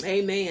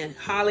 Amen.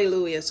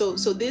 Hallelujah. So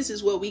this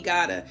is what we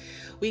gotta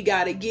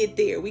get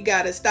there. We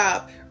gotta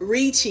stop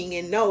reaching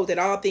and know that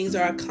all things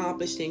are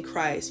accomplished in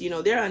Christ. You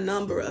know, there are a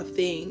number of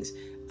things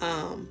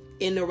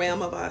in the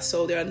realm of our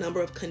soul. There are a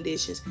number of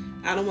conditions.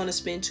 I don't want to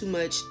spend too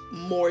much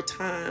more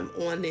time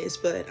on this,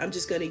 but I'm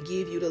just going to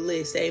give you the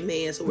list.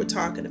 Amen. So we're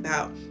talking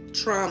about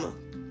trauma,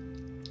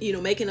 you know,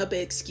 making up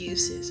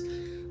excuses.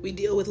 We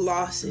deal with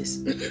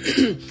losses.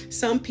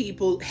 Some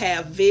people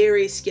have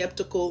very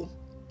skeptical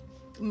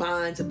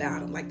minds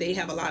about them. Like they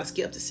have a lot of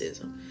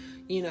skepticism,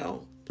 you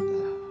know,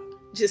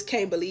 just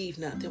can't believe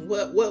nothing.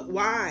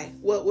 Why?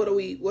 What are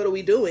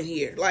we doing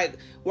here? Like,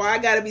 why I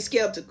gotta be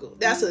skeptical?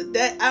 Tell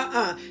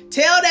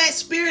that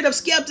spirit of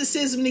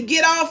skepticism to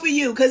get off of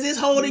you, because it's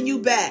holding you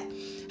back.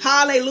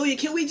 Hallelujah.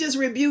 Can we just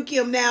rebuke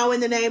him now in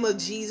the name of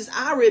Jesus?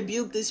 I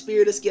rebuke the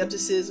spirit of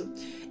skepticism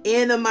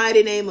in the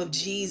mighty name of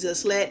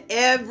Jesus. Let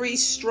every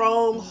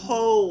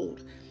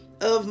stronghold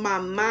of my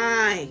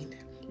mind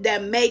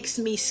that makes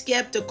me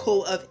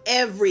skeptical of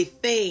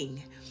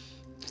everything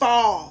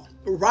fall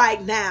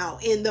right now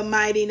in the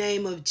mighty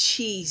name of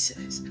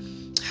Jesus.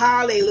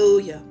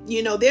 Hallelujah.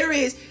 You know, there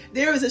is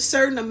a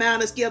certain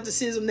amount of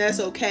skepticism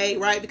that's okay,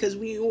 right? Because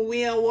we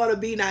don't want to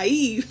be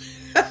naive.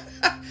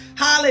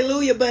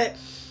 Hallelujah. But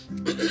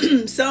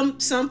some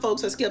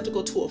folks are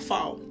skeptical to a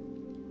fault.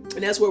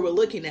 And that's where we're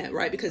looking at,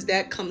 right? Because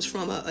that comes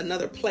from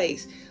another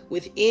place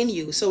within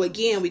you. So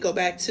again, we go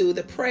back to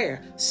the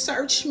prayer.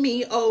 Search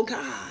me, oh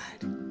God.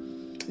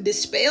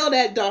 Dispel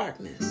that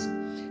darkness.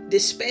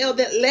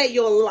 Let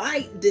your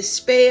light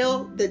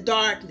dispel the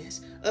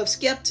darkness of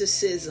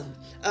skepticism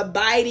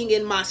abiding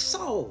in my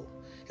soul.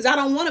 Because I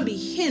don't want to be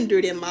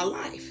hindered in my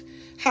life.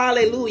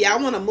 Hallelujah. I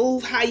want to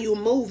move how you're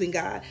moving,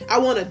 God. I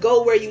want to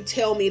go where you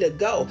tell me to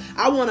go.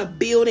 I want to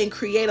build and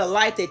create a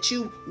life that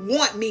you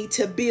want me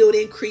to build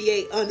and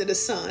create under the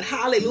sun.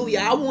 Hallelujah.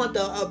 I want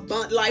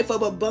the life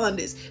of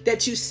abundance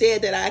that you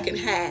said that I can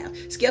have.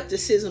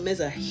 Skepticism is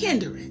a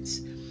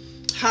hindrance.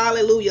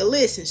 Hallelujah.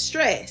 Listen,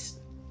 stress.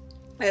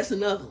 That's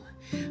another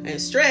one.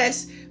 And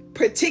stress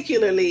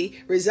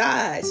particularly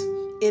resides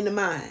in the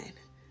mind,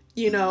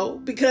 you know,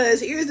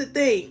 because here's the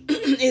thing.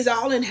 It's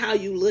all in how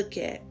you look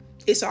at.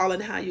 It's all in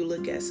how you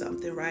look at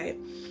something, right?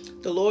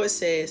 The Lord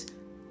says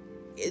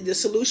the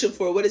solution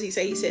for, what does he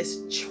say? He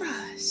says,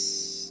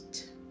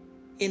 trust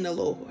in the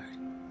Lord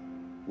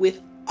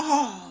with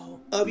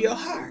all of your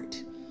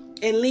heart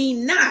and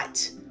lean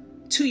not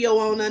to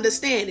your own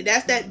understanding.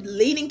 That's that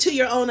leaning to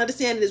your own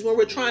understanding is when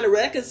we're trying to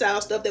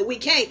reconcile stuff that we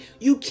can't.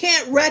 You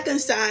can't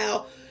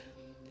reconcile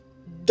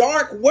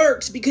dark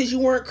works because you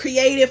weren't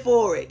created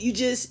for it.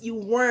 You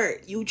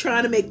weren't. You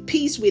trying to make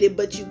peace with it,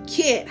 but you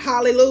can't.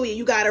 Hallelujah.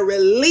 You got to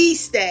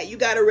release that. You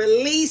got to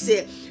release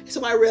it.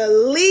 So I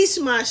release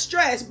my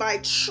stress by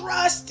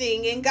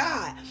trusting in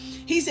God.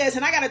 He says,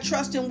 and I got to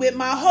trust him with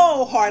my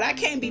whole heart. I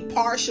can't be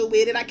partial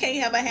with it. I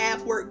can't have a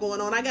half work going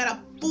on. I got to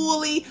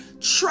fully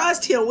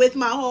trust him with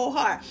my whole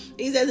heart.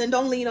 He says, and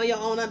don't lean on your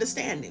own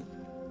understanding.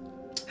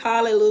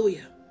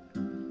 Hallelujah.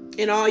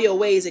 In all your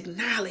ways,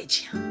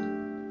 acknowledge him.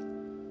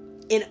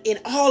 In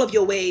all of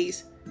your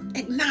ways,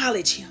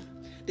 acknowledge him.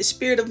 The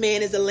spirit of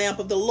man is the lamp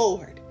of the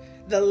Lord.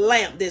 The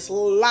lamp, this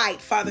light,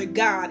 Father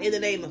God, in the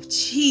name of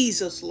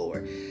Jesus,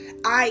 Lord.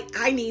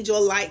 I need your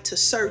light to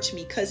search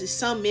me because there's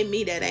something in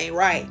me that ain't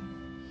right.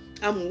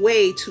 I'm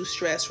way too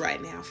stressed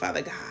right now,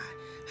 Father God.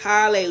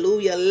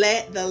 Hallelujah.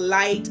 Let the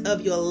light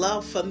of your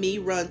love for me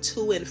run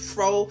to and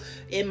fro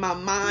in my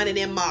mind and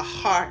in my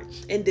heart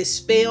and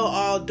dispel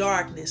all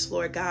darkness,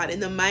 Lord God, in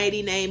the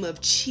mighty name of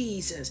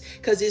Jesus,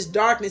 because this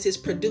darkness is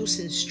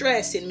producing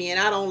stress in me and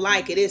I don't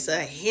like it. It's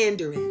a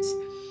hindrance.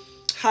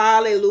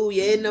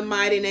 Hallelujah. In the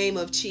mighty name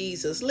of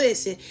Jesus.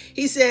 Listen,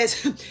 he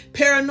says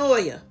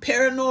paranoia,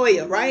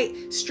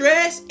 right?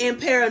 Stress and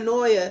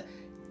paranoia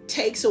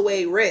takes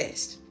away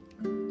rest.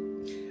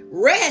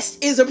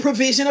 Rest is a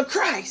provision of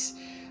Christ.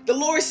 The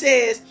Lord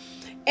says,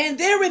 And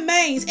there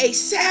remains a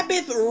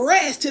Sabbath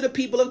rest to the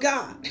people of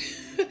God.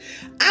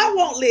 I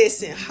won't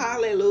listen.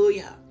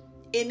 Hallelujah.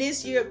 In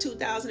this year of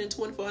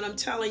 2024, and I'm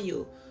telling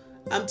you,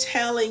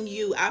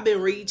 I've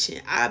been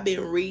reaching.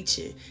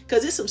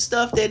 Because there's some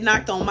stuff that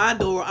knocked on my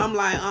door. I'm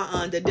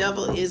like, the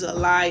devil is a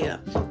liar.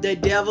 The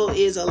devil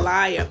is a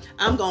liar.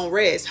 I'm going to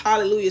rest.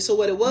 Hallelujah. So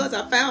what it was,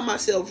 I found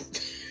myself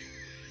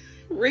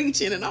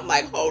reaching, and I'm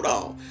like, hold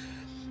on.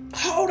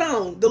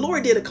 The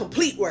Lord did a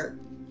complete work.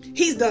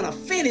 He's done a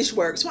finished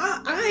work. So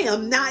I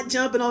am not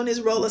jumping on this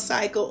roller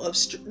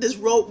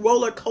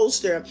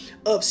coaster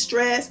of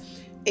stress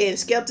and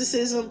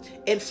skepticism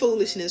and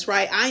foolishness,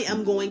 right? I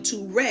am going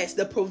to rest.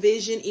 The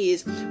provision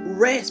is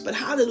rest. But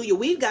hallelujah,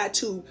 we've got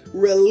to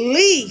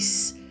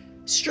release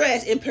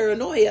stress and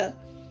paranoia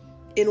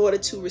in order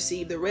to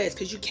receive the rest,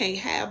 because you can't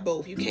have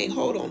both. You can't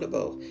hold on to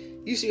both.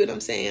 You see what I'm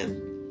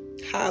saying?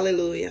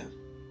 Hallelujah.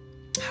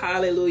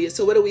 Hallelujah.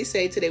 So what do we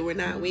say today? We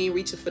ain't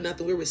reaching for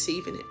nothing. We're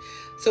receiving it.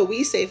 So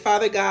we say,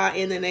 Father God,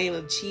 in the name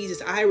of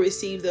Jesus, I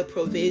receive the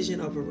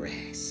provision of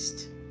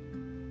rest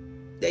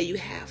that you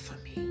have for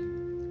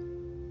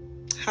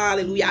me.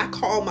 Hallelujah. I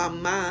call my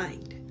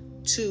mind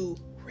to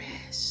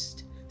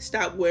rest.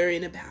 Stop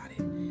worrying about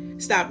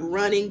it. Stop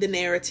running the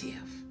narrative.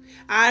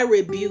 I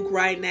rebuke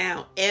right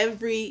now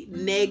every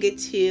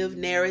negative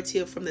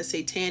narrative from the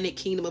satanic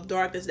kingdom of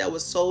darkness that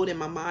was sold in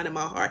my mind and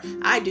my heart.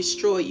 I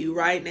destroy you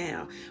right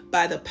now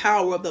by the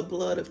power of the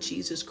blood of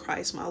Jesus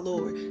Christ, my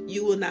Lord.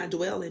 You will not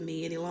dwell in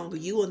me any longer.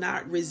 You will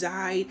not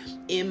reside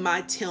in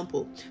my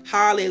temple.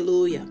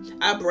 Hallelujah.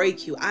 I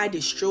break you. I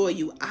destroy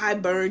you. I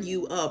burn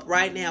you up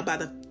right now by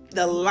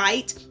the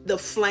light, the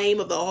flame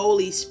of the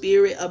Holy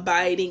Spirit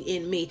abiding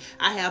in me.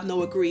 I have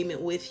no agreement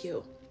with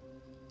you.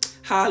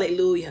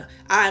 Hallelujah.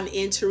 I'm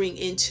entering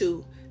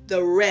into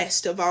the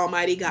rest of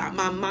Almighty God.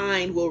 My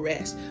mind will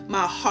rest.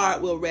 My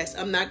heart will rest.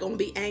 I'm not going to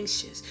be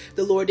anxious.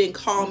 The Lord didn't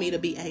call me to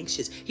be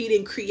anxious. He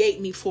didn't create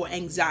me for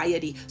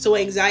anxiety. So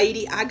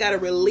anxiety, I got to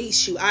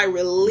release you. I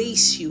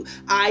release you.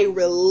 I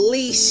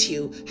release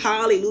you.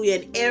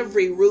 Hallelujah. And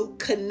every root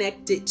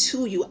connected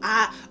to you,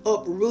 I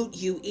uproot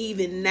you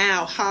even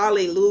now.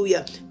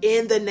 Hallelujah.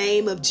 In the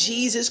name of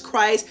Jesus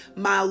Christ,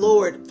 my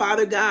Lord.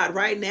 Father God,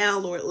 right now,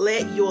 Lord,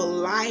 let your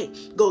light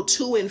go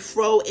to and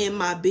fro in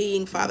my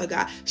being, Father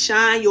God.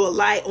 Shine your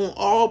light on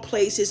all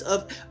places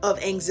of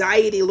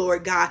anxiety,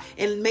 Lord God.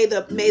 And may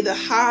the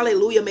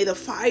hallelujah, may the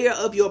fire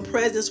of your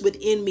presence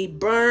within me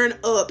burn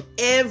up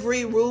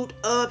every root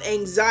of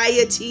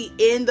anxiety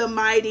in the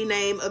mighty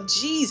name of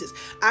Jesus.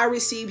 I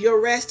receive your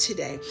rest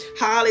today.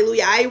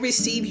 Hallelujah. I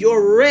receive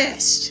your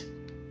rest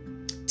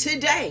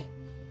today.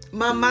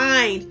 My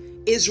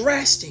mind is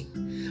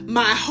resting.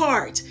 My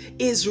heart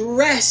is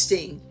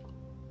resting.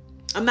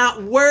 I'm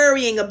not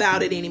worrying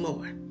about it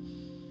anymore.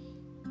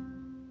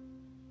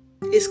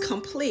 Is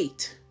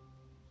complete.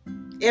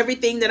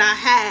 Everything that I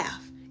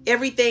have,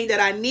 everything that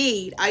I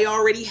need, I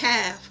already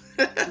have.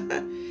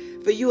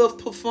 For you have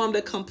performed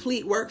a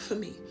complete work for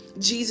me.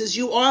 Jesus,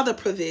 you are the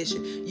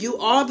provision. You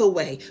are the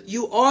way.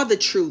 You are the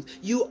truth.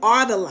 You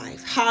are the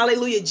life.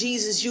 Hallelujah.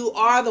 Jesus, you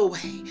are the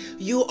way.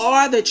 You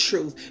are the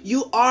truth.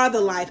 You are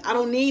the life. I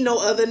don't need no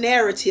other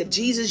narrative.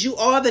 Jesus, you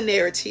are the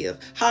narrative.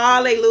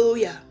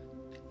 Hallelujah.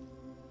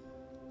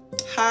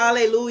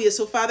 Hallelujah.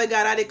 So Father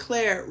God, I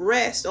declare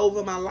rest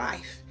over my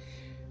life.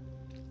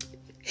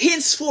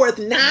 Henceforth,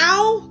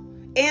 now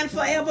and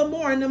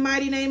forevermore, in the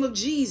mighty name of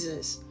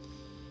Jesus.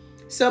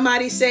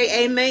 Somebody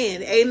say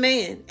amen,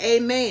 amen,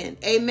 amen,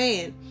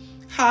 amen.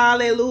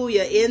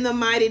 Hallelujah. In the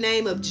mighty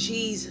name of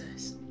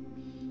Jesus.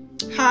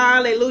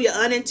 Hallelujah.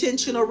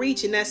 Unintentional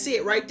reaching. That's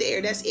it right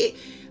there. That's it.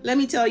 Let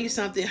me tell you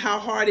something, how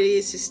hard it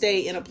is to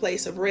stay in a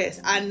place of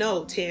rest. I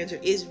know, Tandra,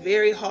 it's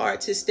very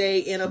hard to stay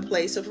in a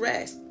place of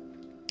rest.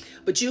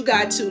 But you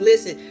got to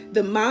listen.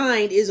 The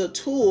mind is a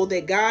tool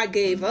that God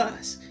gave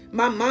us.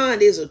 My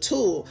mind is a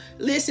tool.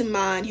 Listen,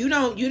 mind, you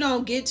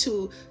don't get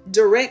to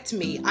direct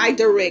me. I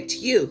direct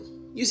you.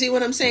 You see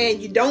what I'm saying?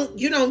 You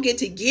don't get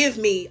to give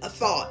me a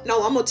thought.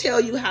 No, I'm going to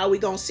tell you how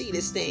we're going to see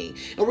this thing.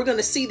 And we're going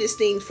to see this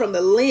thing from the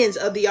lens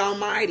of the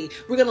Almighty.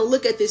 We're going to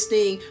look at this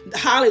thing,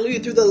 hallelujah,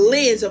 through the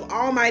lens of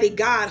Almighty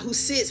God, who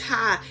sits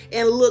high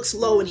and looks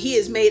low. And he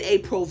has made a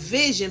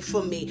provision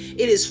for me.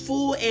 It is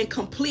full and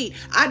complete.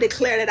 I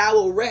declare that I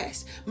will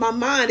rest. My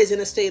mind is in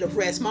a state of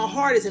rest. My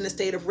heart is in a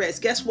state of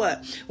rest. Guess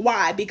what?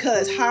 Why?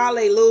 Because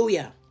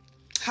hallelujah.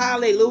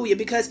 Hallelujah.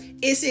 Because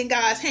it's in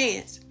God's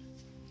hands.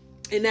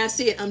 And that's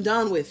it. I'm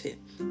done with it.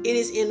 It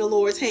is in the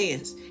Lord's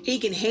hands. He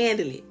can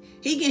handle it.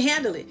 He can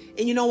handle it.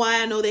 And you know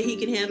why I know that he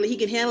can handle it? He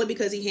can handle it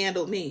because he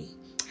handled me.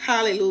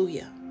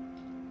 Hallelujah.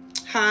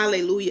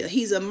 Hallelujah.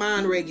 He's a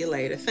mind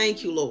regulator.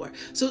 Thank you, Lord.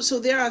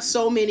 So there are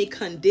so many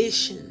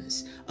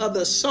conditions of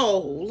the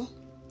soul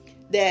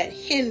that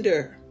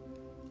hinder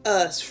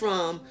us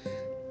from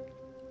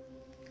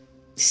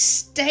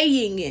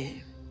staying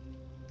in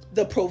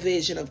the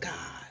provision of God.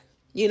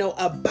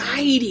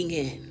 Abiding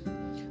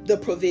in the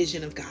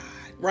provision of God.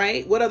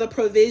 Right? What are the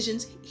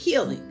provisions?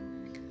 Healing.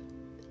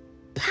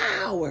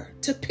 Power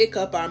to pick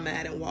up our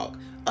mat and walk.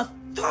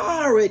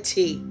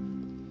 Authority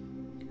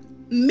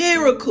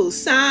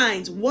Miracles,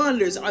 signs,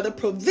 wonders are the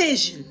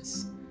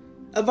provisions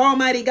of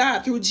Almighty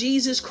God through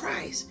Jesus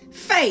Christ.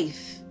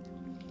 Faith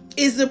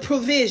is the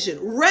provision.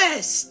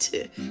 Rest,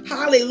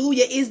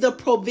 hallelujah, is the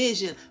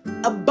provision.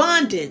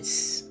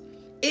 Abundance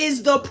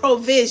is the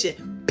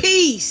provision.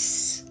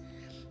 Peace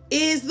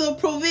is the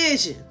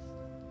provision.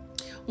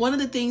 One of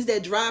the things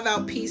that drive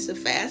out peace the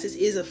fastest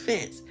is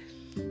offense.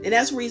 And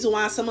that's the reason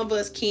why some of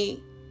us can't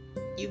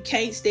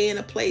stay in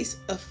a place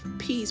of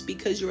peace,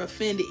 because you're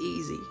offended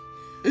easy.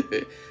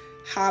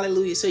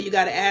 Hallelujah. So you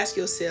got to ask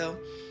yourself,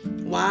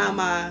 why am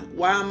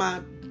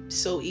I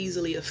so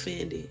easily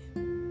offended?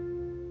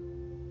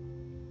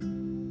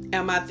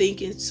 Am I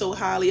thinking so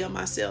highly of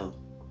myself?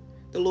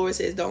 The Lord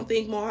says, don't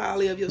think more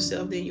highly of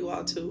yourself than you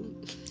ought to.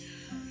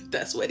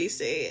 That's what he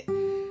said.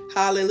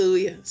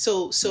 Hallelujah.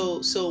 So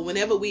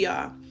whenever we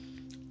are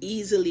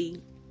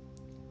easily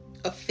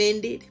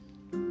offended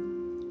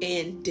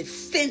and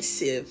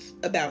defensive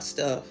about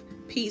stuff,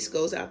 peace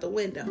goes out the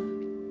window.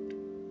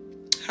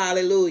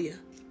 Hallelujah.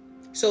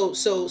 So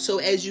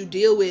as you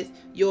deal with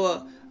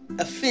your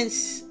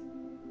offense,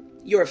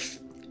 your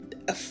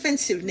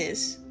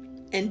offensiveness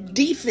and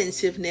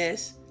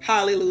defensiveness,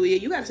 hallelujah,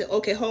 you got to say,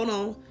 okay, hold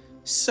on.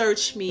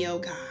 Search me, oh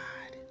God.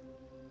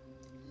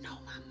 Know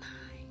my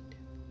mind.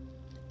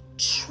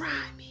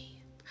 Try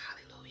me.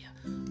 Hallelujah.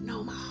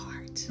 Know my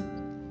heart.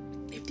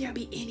 If there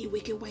be any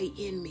wicked way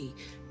in me,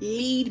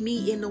 lead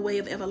me in the way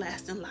of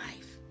everlasting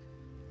life.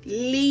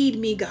 Lead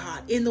me,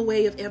 God, in the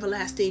way of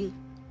everlasting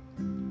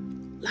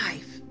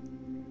life.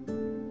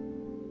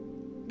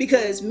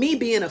 Because me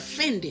being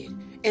offended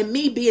and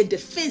me being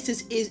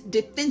defensive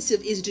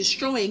is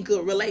destroying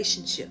good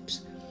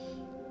relationships.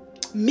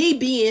 Me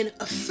being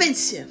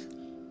offensive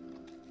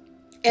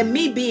and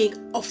me being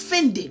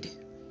offended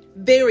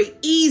very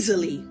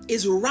easily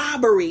is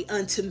robbery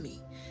unto me.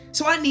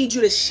 So I need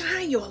you to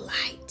shine your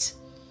light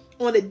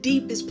on the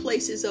deepest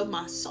places of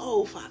my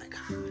soul, Father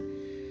God,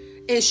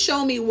 and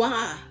show me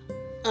why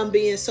I'm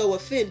being so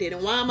offended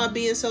and why am I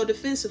being so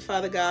defensive,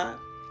 Father God.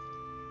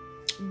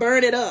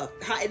 Burn it up.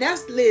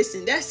 That's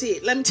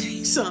it. Let me tell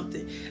you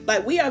something.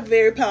 Like, we are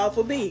very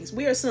powerful beings.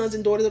 We are sons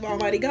and daughters of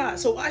Almighty God.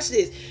 So watch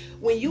this.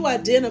 When you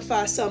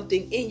identify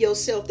something in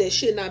yourself that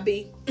should not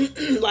be,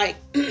 like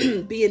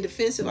being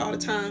defensive all the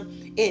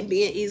time and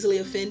being easily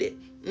offended,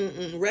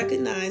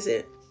 recognize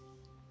it.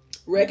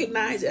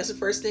 Recognize it. That's the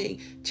first thing.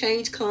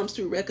 Change comes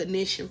through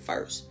recognition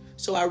first.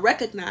 So I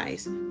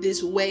recognize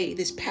this way,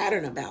 this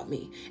pattern about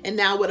me. And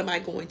now what am I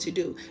going to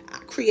do? I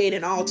create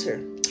an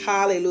altar.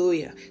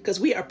 Hallelujah.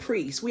 Because we are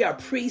priests. We are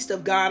priests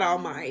of God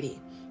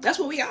Almighty. That's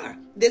what we are.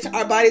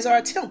 Our bodies are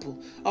a temple.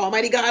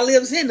 Almighty God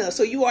lives in us.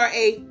 So you are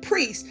a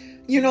priest.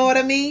 You know what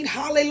I mean?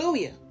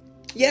 Hallelujah.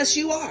 Yes,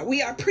 you are.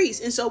 We are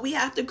priests. And so we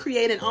have to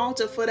create an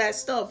altar for that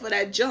stuff, for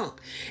that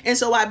junk. And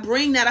so I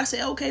bring that. I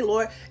say, okay,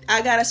 Lord,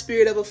 I got a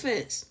spirit of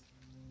offense.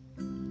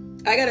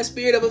 I got a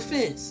spirit of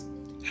offense.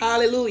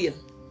 Hallelujah.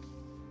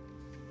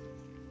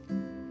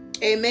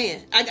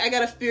 Amen. I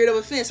got a spirit of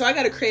offense. So I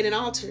got to create an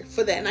altar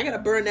for that. And I got to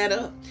burn that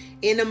up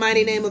in the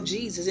mighty name of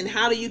Jesus. And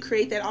how do you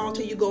create that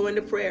altar? You go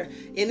into prayer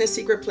in the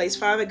secret place.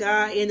 Father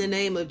God, in the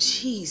name of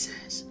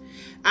Jesus,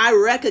 I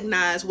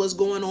recognize what's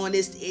going on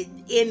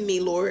in me,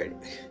 Lord.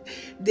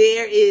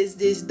 There is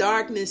this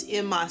darkness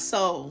in my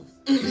soul.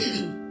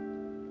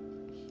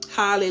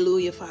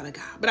 Hallelujah, Father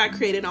God. But I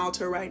create an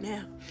altar right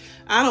now.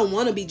 I don't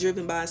want to be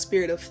driven by a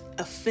spirit of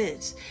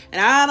offense. And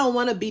I don't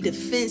want to be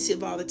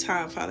defensive all the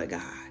time, Father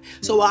God.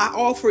 So I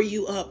offer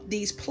you up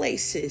these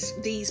places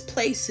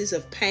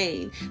of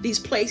pain, these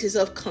places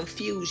of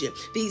confusion,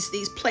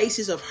 these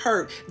places of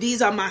hurt.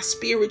 These are my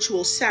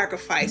spiritual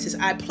sacrifices.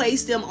 I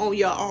place them on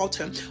your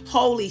altar.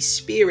 Holy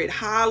Spirit,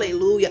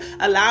 hallelujah.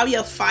 Allow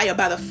your fire,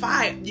 by the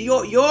fire,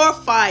 your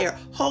fire,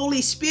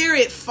 Holy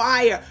Spirit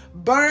fire,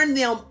 burn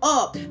them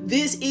up.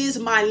 This is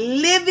my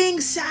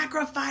living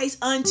sacrifice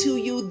unto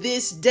you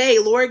this day,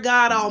 Lord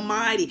God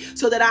Almighty,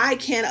 so that I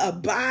can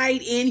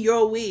abide in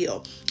your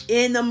will.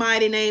 In the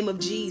mighty name of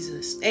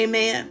Jesus.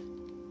 Amen.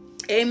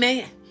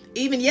 Amen.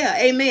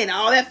 Amen.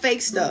 All that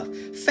fake stuff.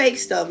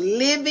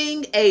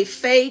 Living a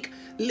fake.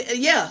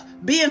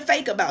 Being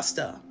fake about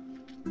stuff.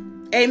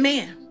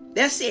 Amen.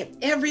 That's it.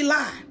 Every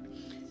lie.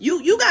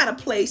 You got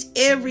to place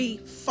every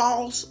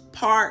false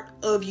part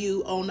of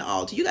you on the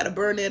altar. You got to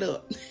burn that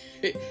up.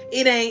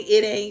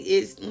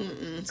 It's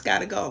got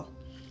to go.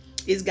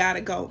 It's got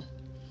to go.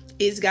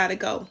 It's got to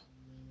go.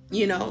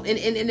 You know,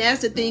 and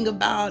that's the thing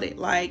about it.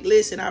 Like,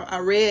 listen, I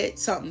read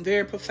something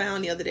very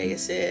profound the other day.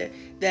 It said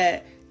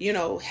that, you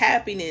know,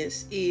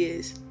 happiness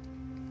is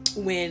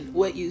when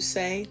what you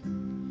say,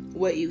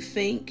 what you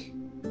think,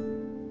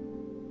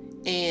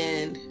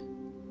 and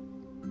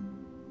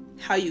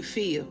how you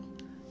feel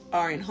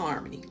are in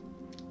harmony.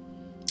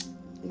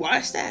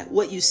 Watch that.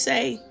 What you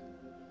say,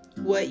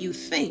 what you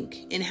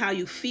think, and how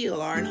you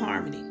feel are in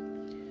harmony.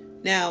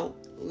 Now,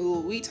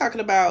 we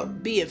talking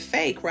about being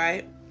fake,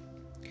 right?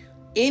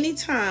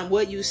 Anytime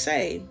what you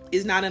say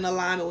is not in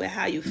alignment with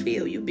how you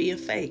feel, you're being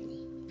fake.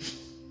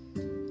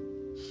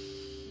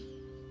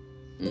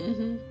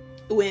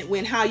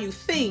 When how you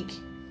think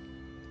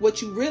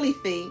what you really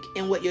think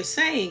and what you're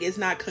saying is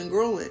not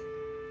congruent.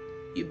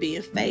 You're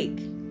being fake,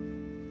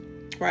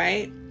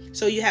 right?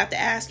 So you have to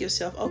ask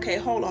yourself, okay,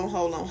 hold on.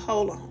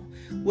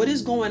 What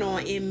is going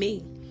on in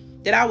me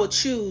that I will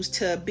choose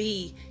to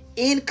be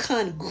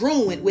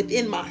incongruent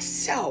within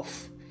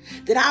myself,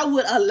 that I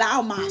would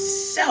allow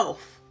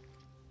myself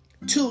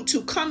to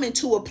come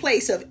into a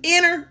place of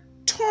inner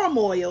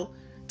turmoil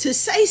to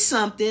say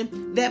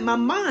something that my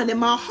mind and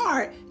my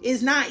heart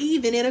is not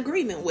even in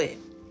agreement with?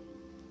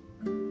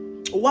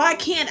 Why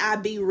can't I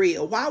be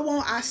real? Why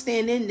won't I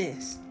stand in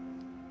this?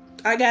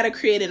 I got to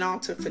create an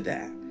altar for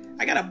that.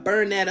 I got to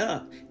burn that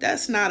up.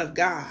 That's not of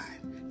God.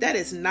 That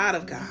is not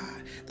of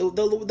God. The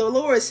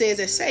Lord says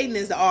that Satan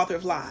is the author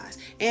of lies,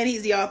 and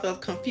he's the author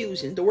of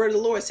confusion. The word of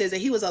the Lord says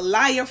that he was a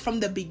liar from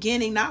the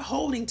beginning, not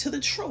holding to the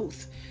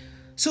truth.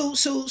 So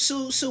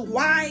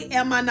why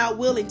am I not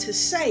willing to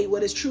say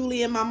what is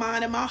truly in my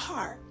mind and my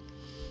heart?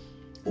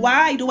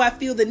 Why do I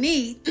feel the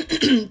need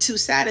to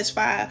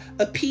satisfy,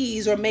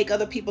 appease, or make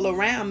other people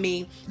around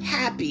me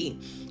happy,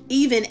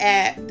 even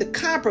at the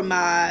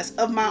compromise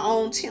of my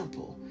own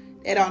temple?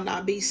 It ought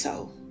not be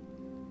so.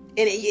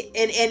 And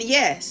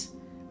yes,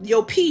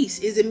 your peace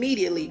is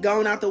immediately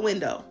gone out the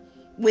window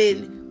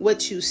when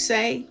what you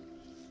say,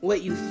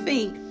 what you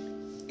think,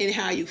 and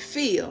how you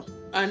feel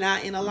are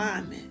not in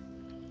alignment.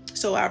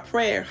 So our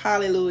prayer,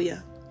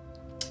 hallelujah,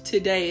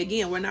 today,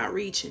 again, we're not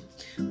reaching.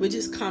 We're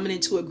just coming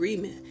into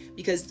agreement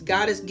because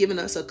God has given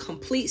us a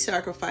complete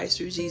sacrifice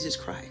through Jesus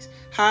Christ.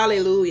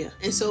 Hallelujah.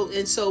 And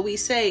so we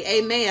say,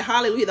 amen,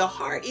 hallelujah. The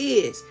heart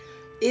is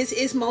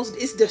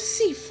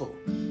deceitful.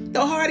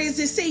 The heart is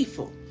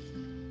deceitful.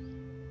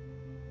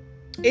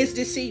 It's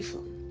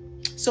deceitful.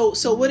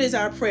 So what is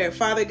our prayer?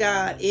 Father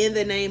God, in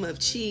the name of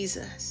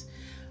Jesus,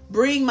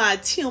 bring my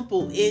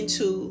temple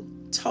into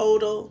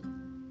total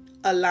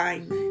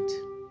alignment.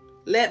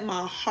 Let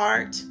my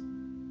heart,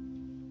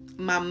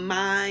 my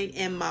mind,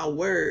 and my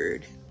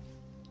word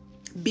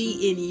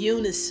be in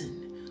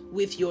unison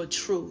with your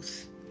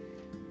truth.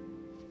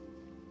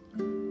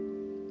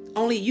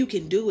 Only you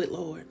can do it,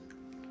 Lord.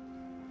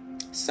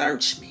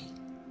 Search me.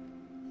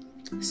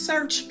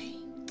 Search me,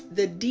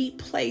 the deep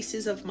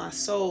places of my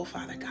soul,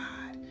 Father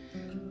God,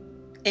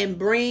 and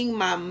bring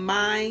my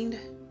mind,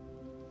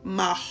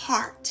 my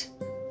heart,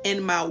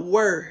 and my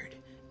word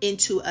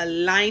into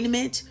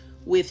alignment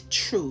with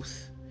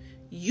truth.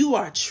 You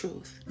are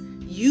truth.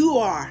 You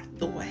are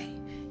the way.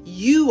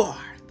 You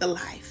are the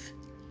life.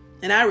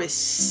 And I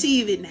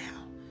receive it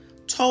now.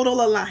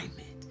 Total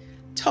alignment,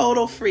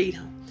 total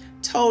freedom,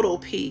 total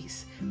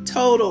peace,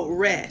 total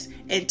rest,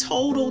 and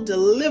total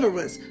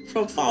deliverance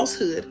from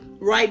falsehood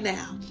right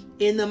now,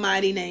 in the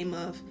mighty name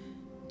of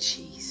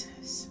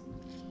Jesus.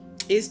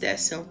 It's that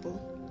simple.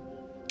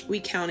 We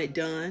count it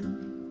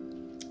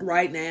done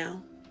right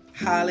now.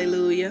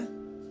 Hallelujah.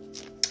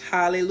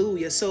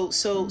 Hallelujah. So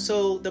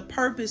the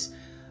purpose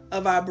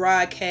of our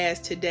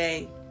broadcast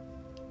today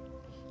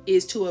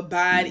is to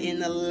abide in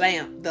the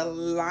lamp, the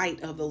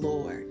light of the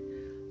Lord,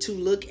 to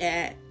look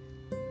at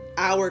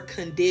our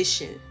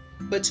condition,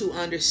 but to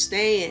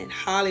understand,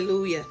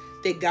 hallelujah,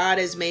 that God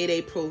has made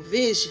a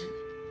provision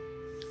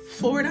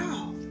for it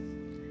all.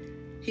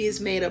 He has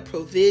made a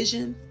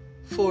provision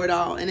for it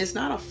all. And it's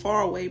not a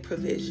faraway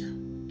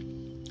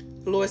provision.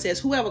 The Lord says,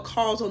 whoever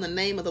calls on the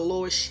name of the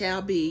Lord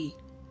shall be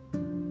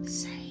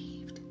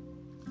saved.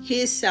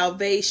 His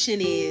salvation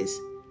is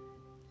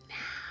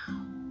now.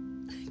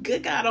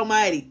 Good God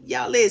Almighty.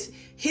 Y'all listen.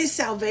 His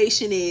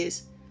salvation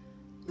is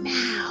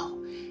now.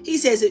 He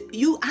says,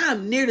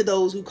 I'm near to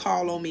those who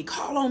call on me.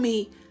 Call on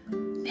me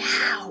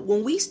now.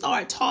 When we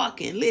start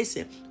talking,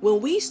 listen,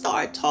 when we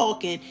start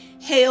talking,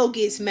 hell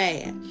gets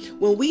mad.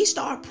 When we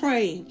start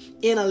praying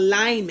in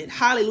alignment,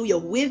 hallelujah,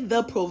 with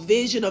the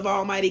provision of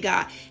Almighty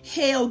God,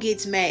 hell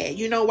gets mad.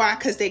 You know why?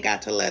 Because they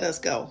got to let us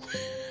go.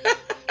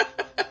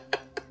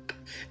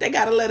 They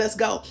got to let us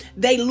go.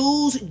 They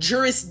lose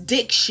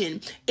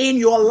jurisdiction in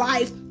your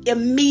life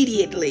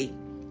immediately.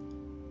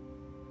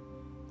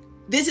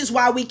 This is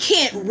why we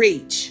can't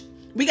reach.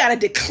 We got to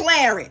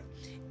declare it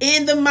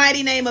in the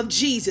mighty name of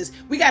Jesus.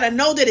 We got to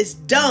know that it's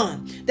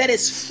done, that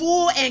it's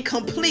full and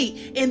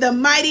complete in the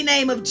mighty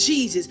name of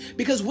Jesus.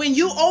 Because when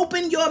you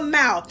open your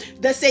mouth,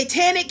 the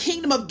satanic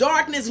kingdom of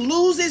darkness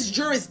loses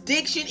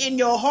jurisdiction in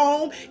your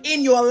home,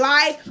 in your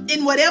life,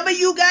 in whatever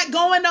you got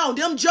going on.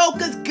 Them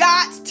jokers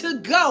got to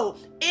go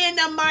in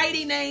the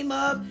mighty name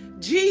of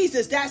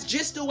Jesus. That's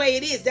just the way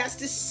it is. That's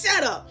the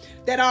setup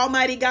that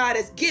Almighty God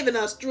has given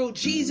us through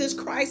Jesus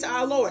Christ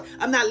our Lord.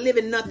 I'm not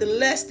living nothing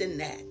less than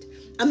that.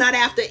 I'm not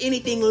after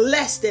anything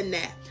less than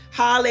that.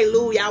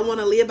 Hallelujah. I want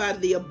to live out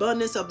of the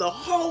abundance of the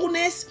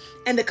wholeness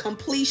and the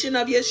completion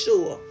of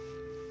Yeshua.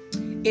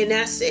 And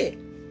that's it.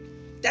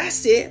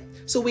 That's it.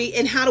 So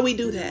how do we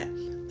do that?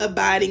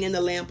 Abiding in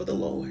the lamp of the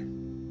Lord.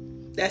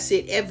 That's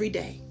it every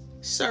day.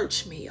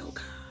 Search me, oh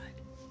God.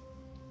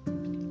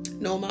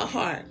 Know my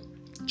heart.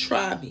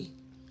 Try me.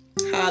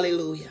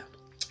 Hallelujah.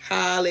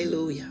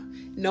 Hallelujah.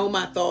 Know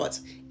my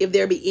thoughts. If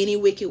there be any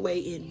wicked way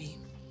in me,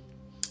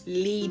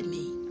 lead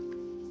me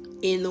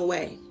in the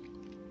way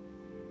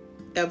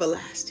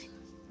everlasting.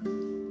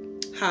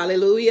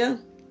 Hallelujah.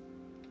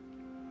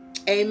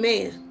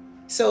 Amen.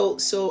 So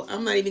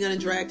I'm not even going to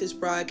drag this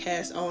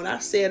broadcast on.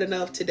 I've said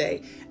enough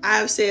today.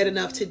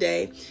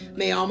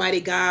 May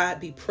Almighty God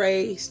be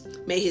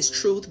praised. May his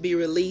truth be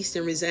released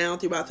and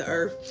resound throughout the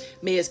earth.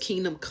 May his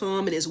kingdom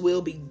come and his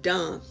will be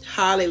done.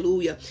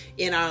 Hallelujah.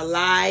 In our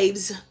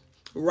lives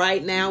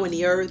right now in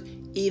the earth,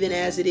 even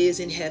as it is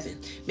in heaven.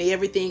 May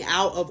everything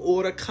out of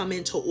order come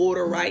into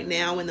order right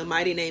now in the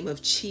mighty name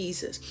of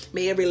Jesus.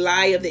 May every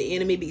lie of the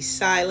enemy be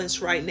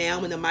silenced right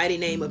now in the mighty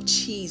name of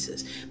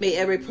Jesus. May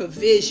every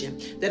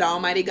provision that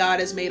Almighty God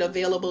has made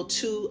available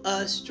to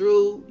us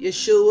through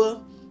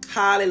Yeshua,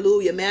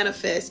 hallelujah,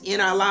 manifest in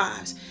our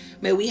lives.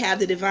 May we have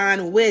the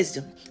divine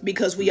wisdom,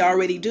 because we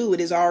already do.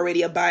 It is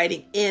already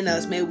abiding in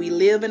us. May we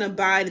live and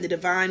abide in the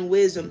divine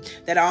wisdom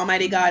that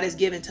Almighty God has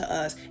given to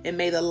us. And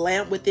may the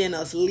lamp within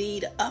us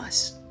lead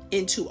us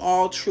into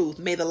all truth.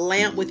 May the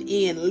lamp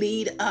within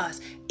lead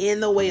us in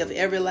the way of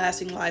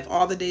everlasting life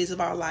all the days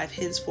of our life,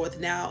 henceforth,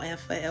 now, and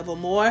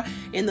forevermore.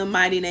 In the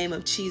mighty name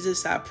of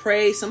Jesus, I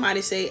pray.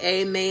 Somebody say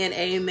amen,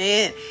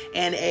 amen,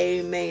 and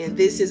amen.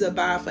 This is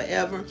Abide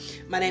Forever.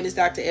 My name is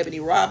Dr. Ebony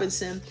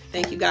Robinson.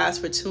 Thank you guys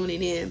for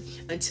tuning in.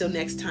 Until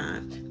next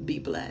time, be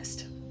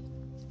blessed.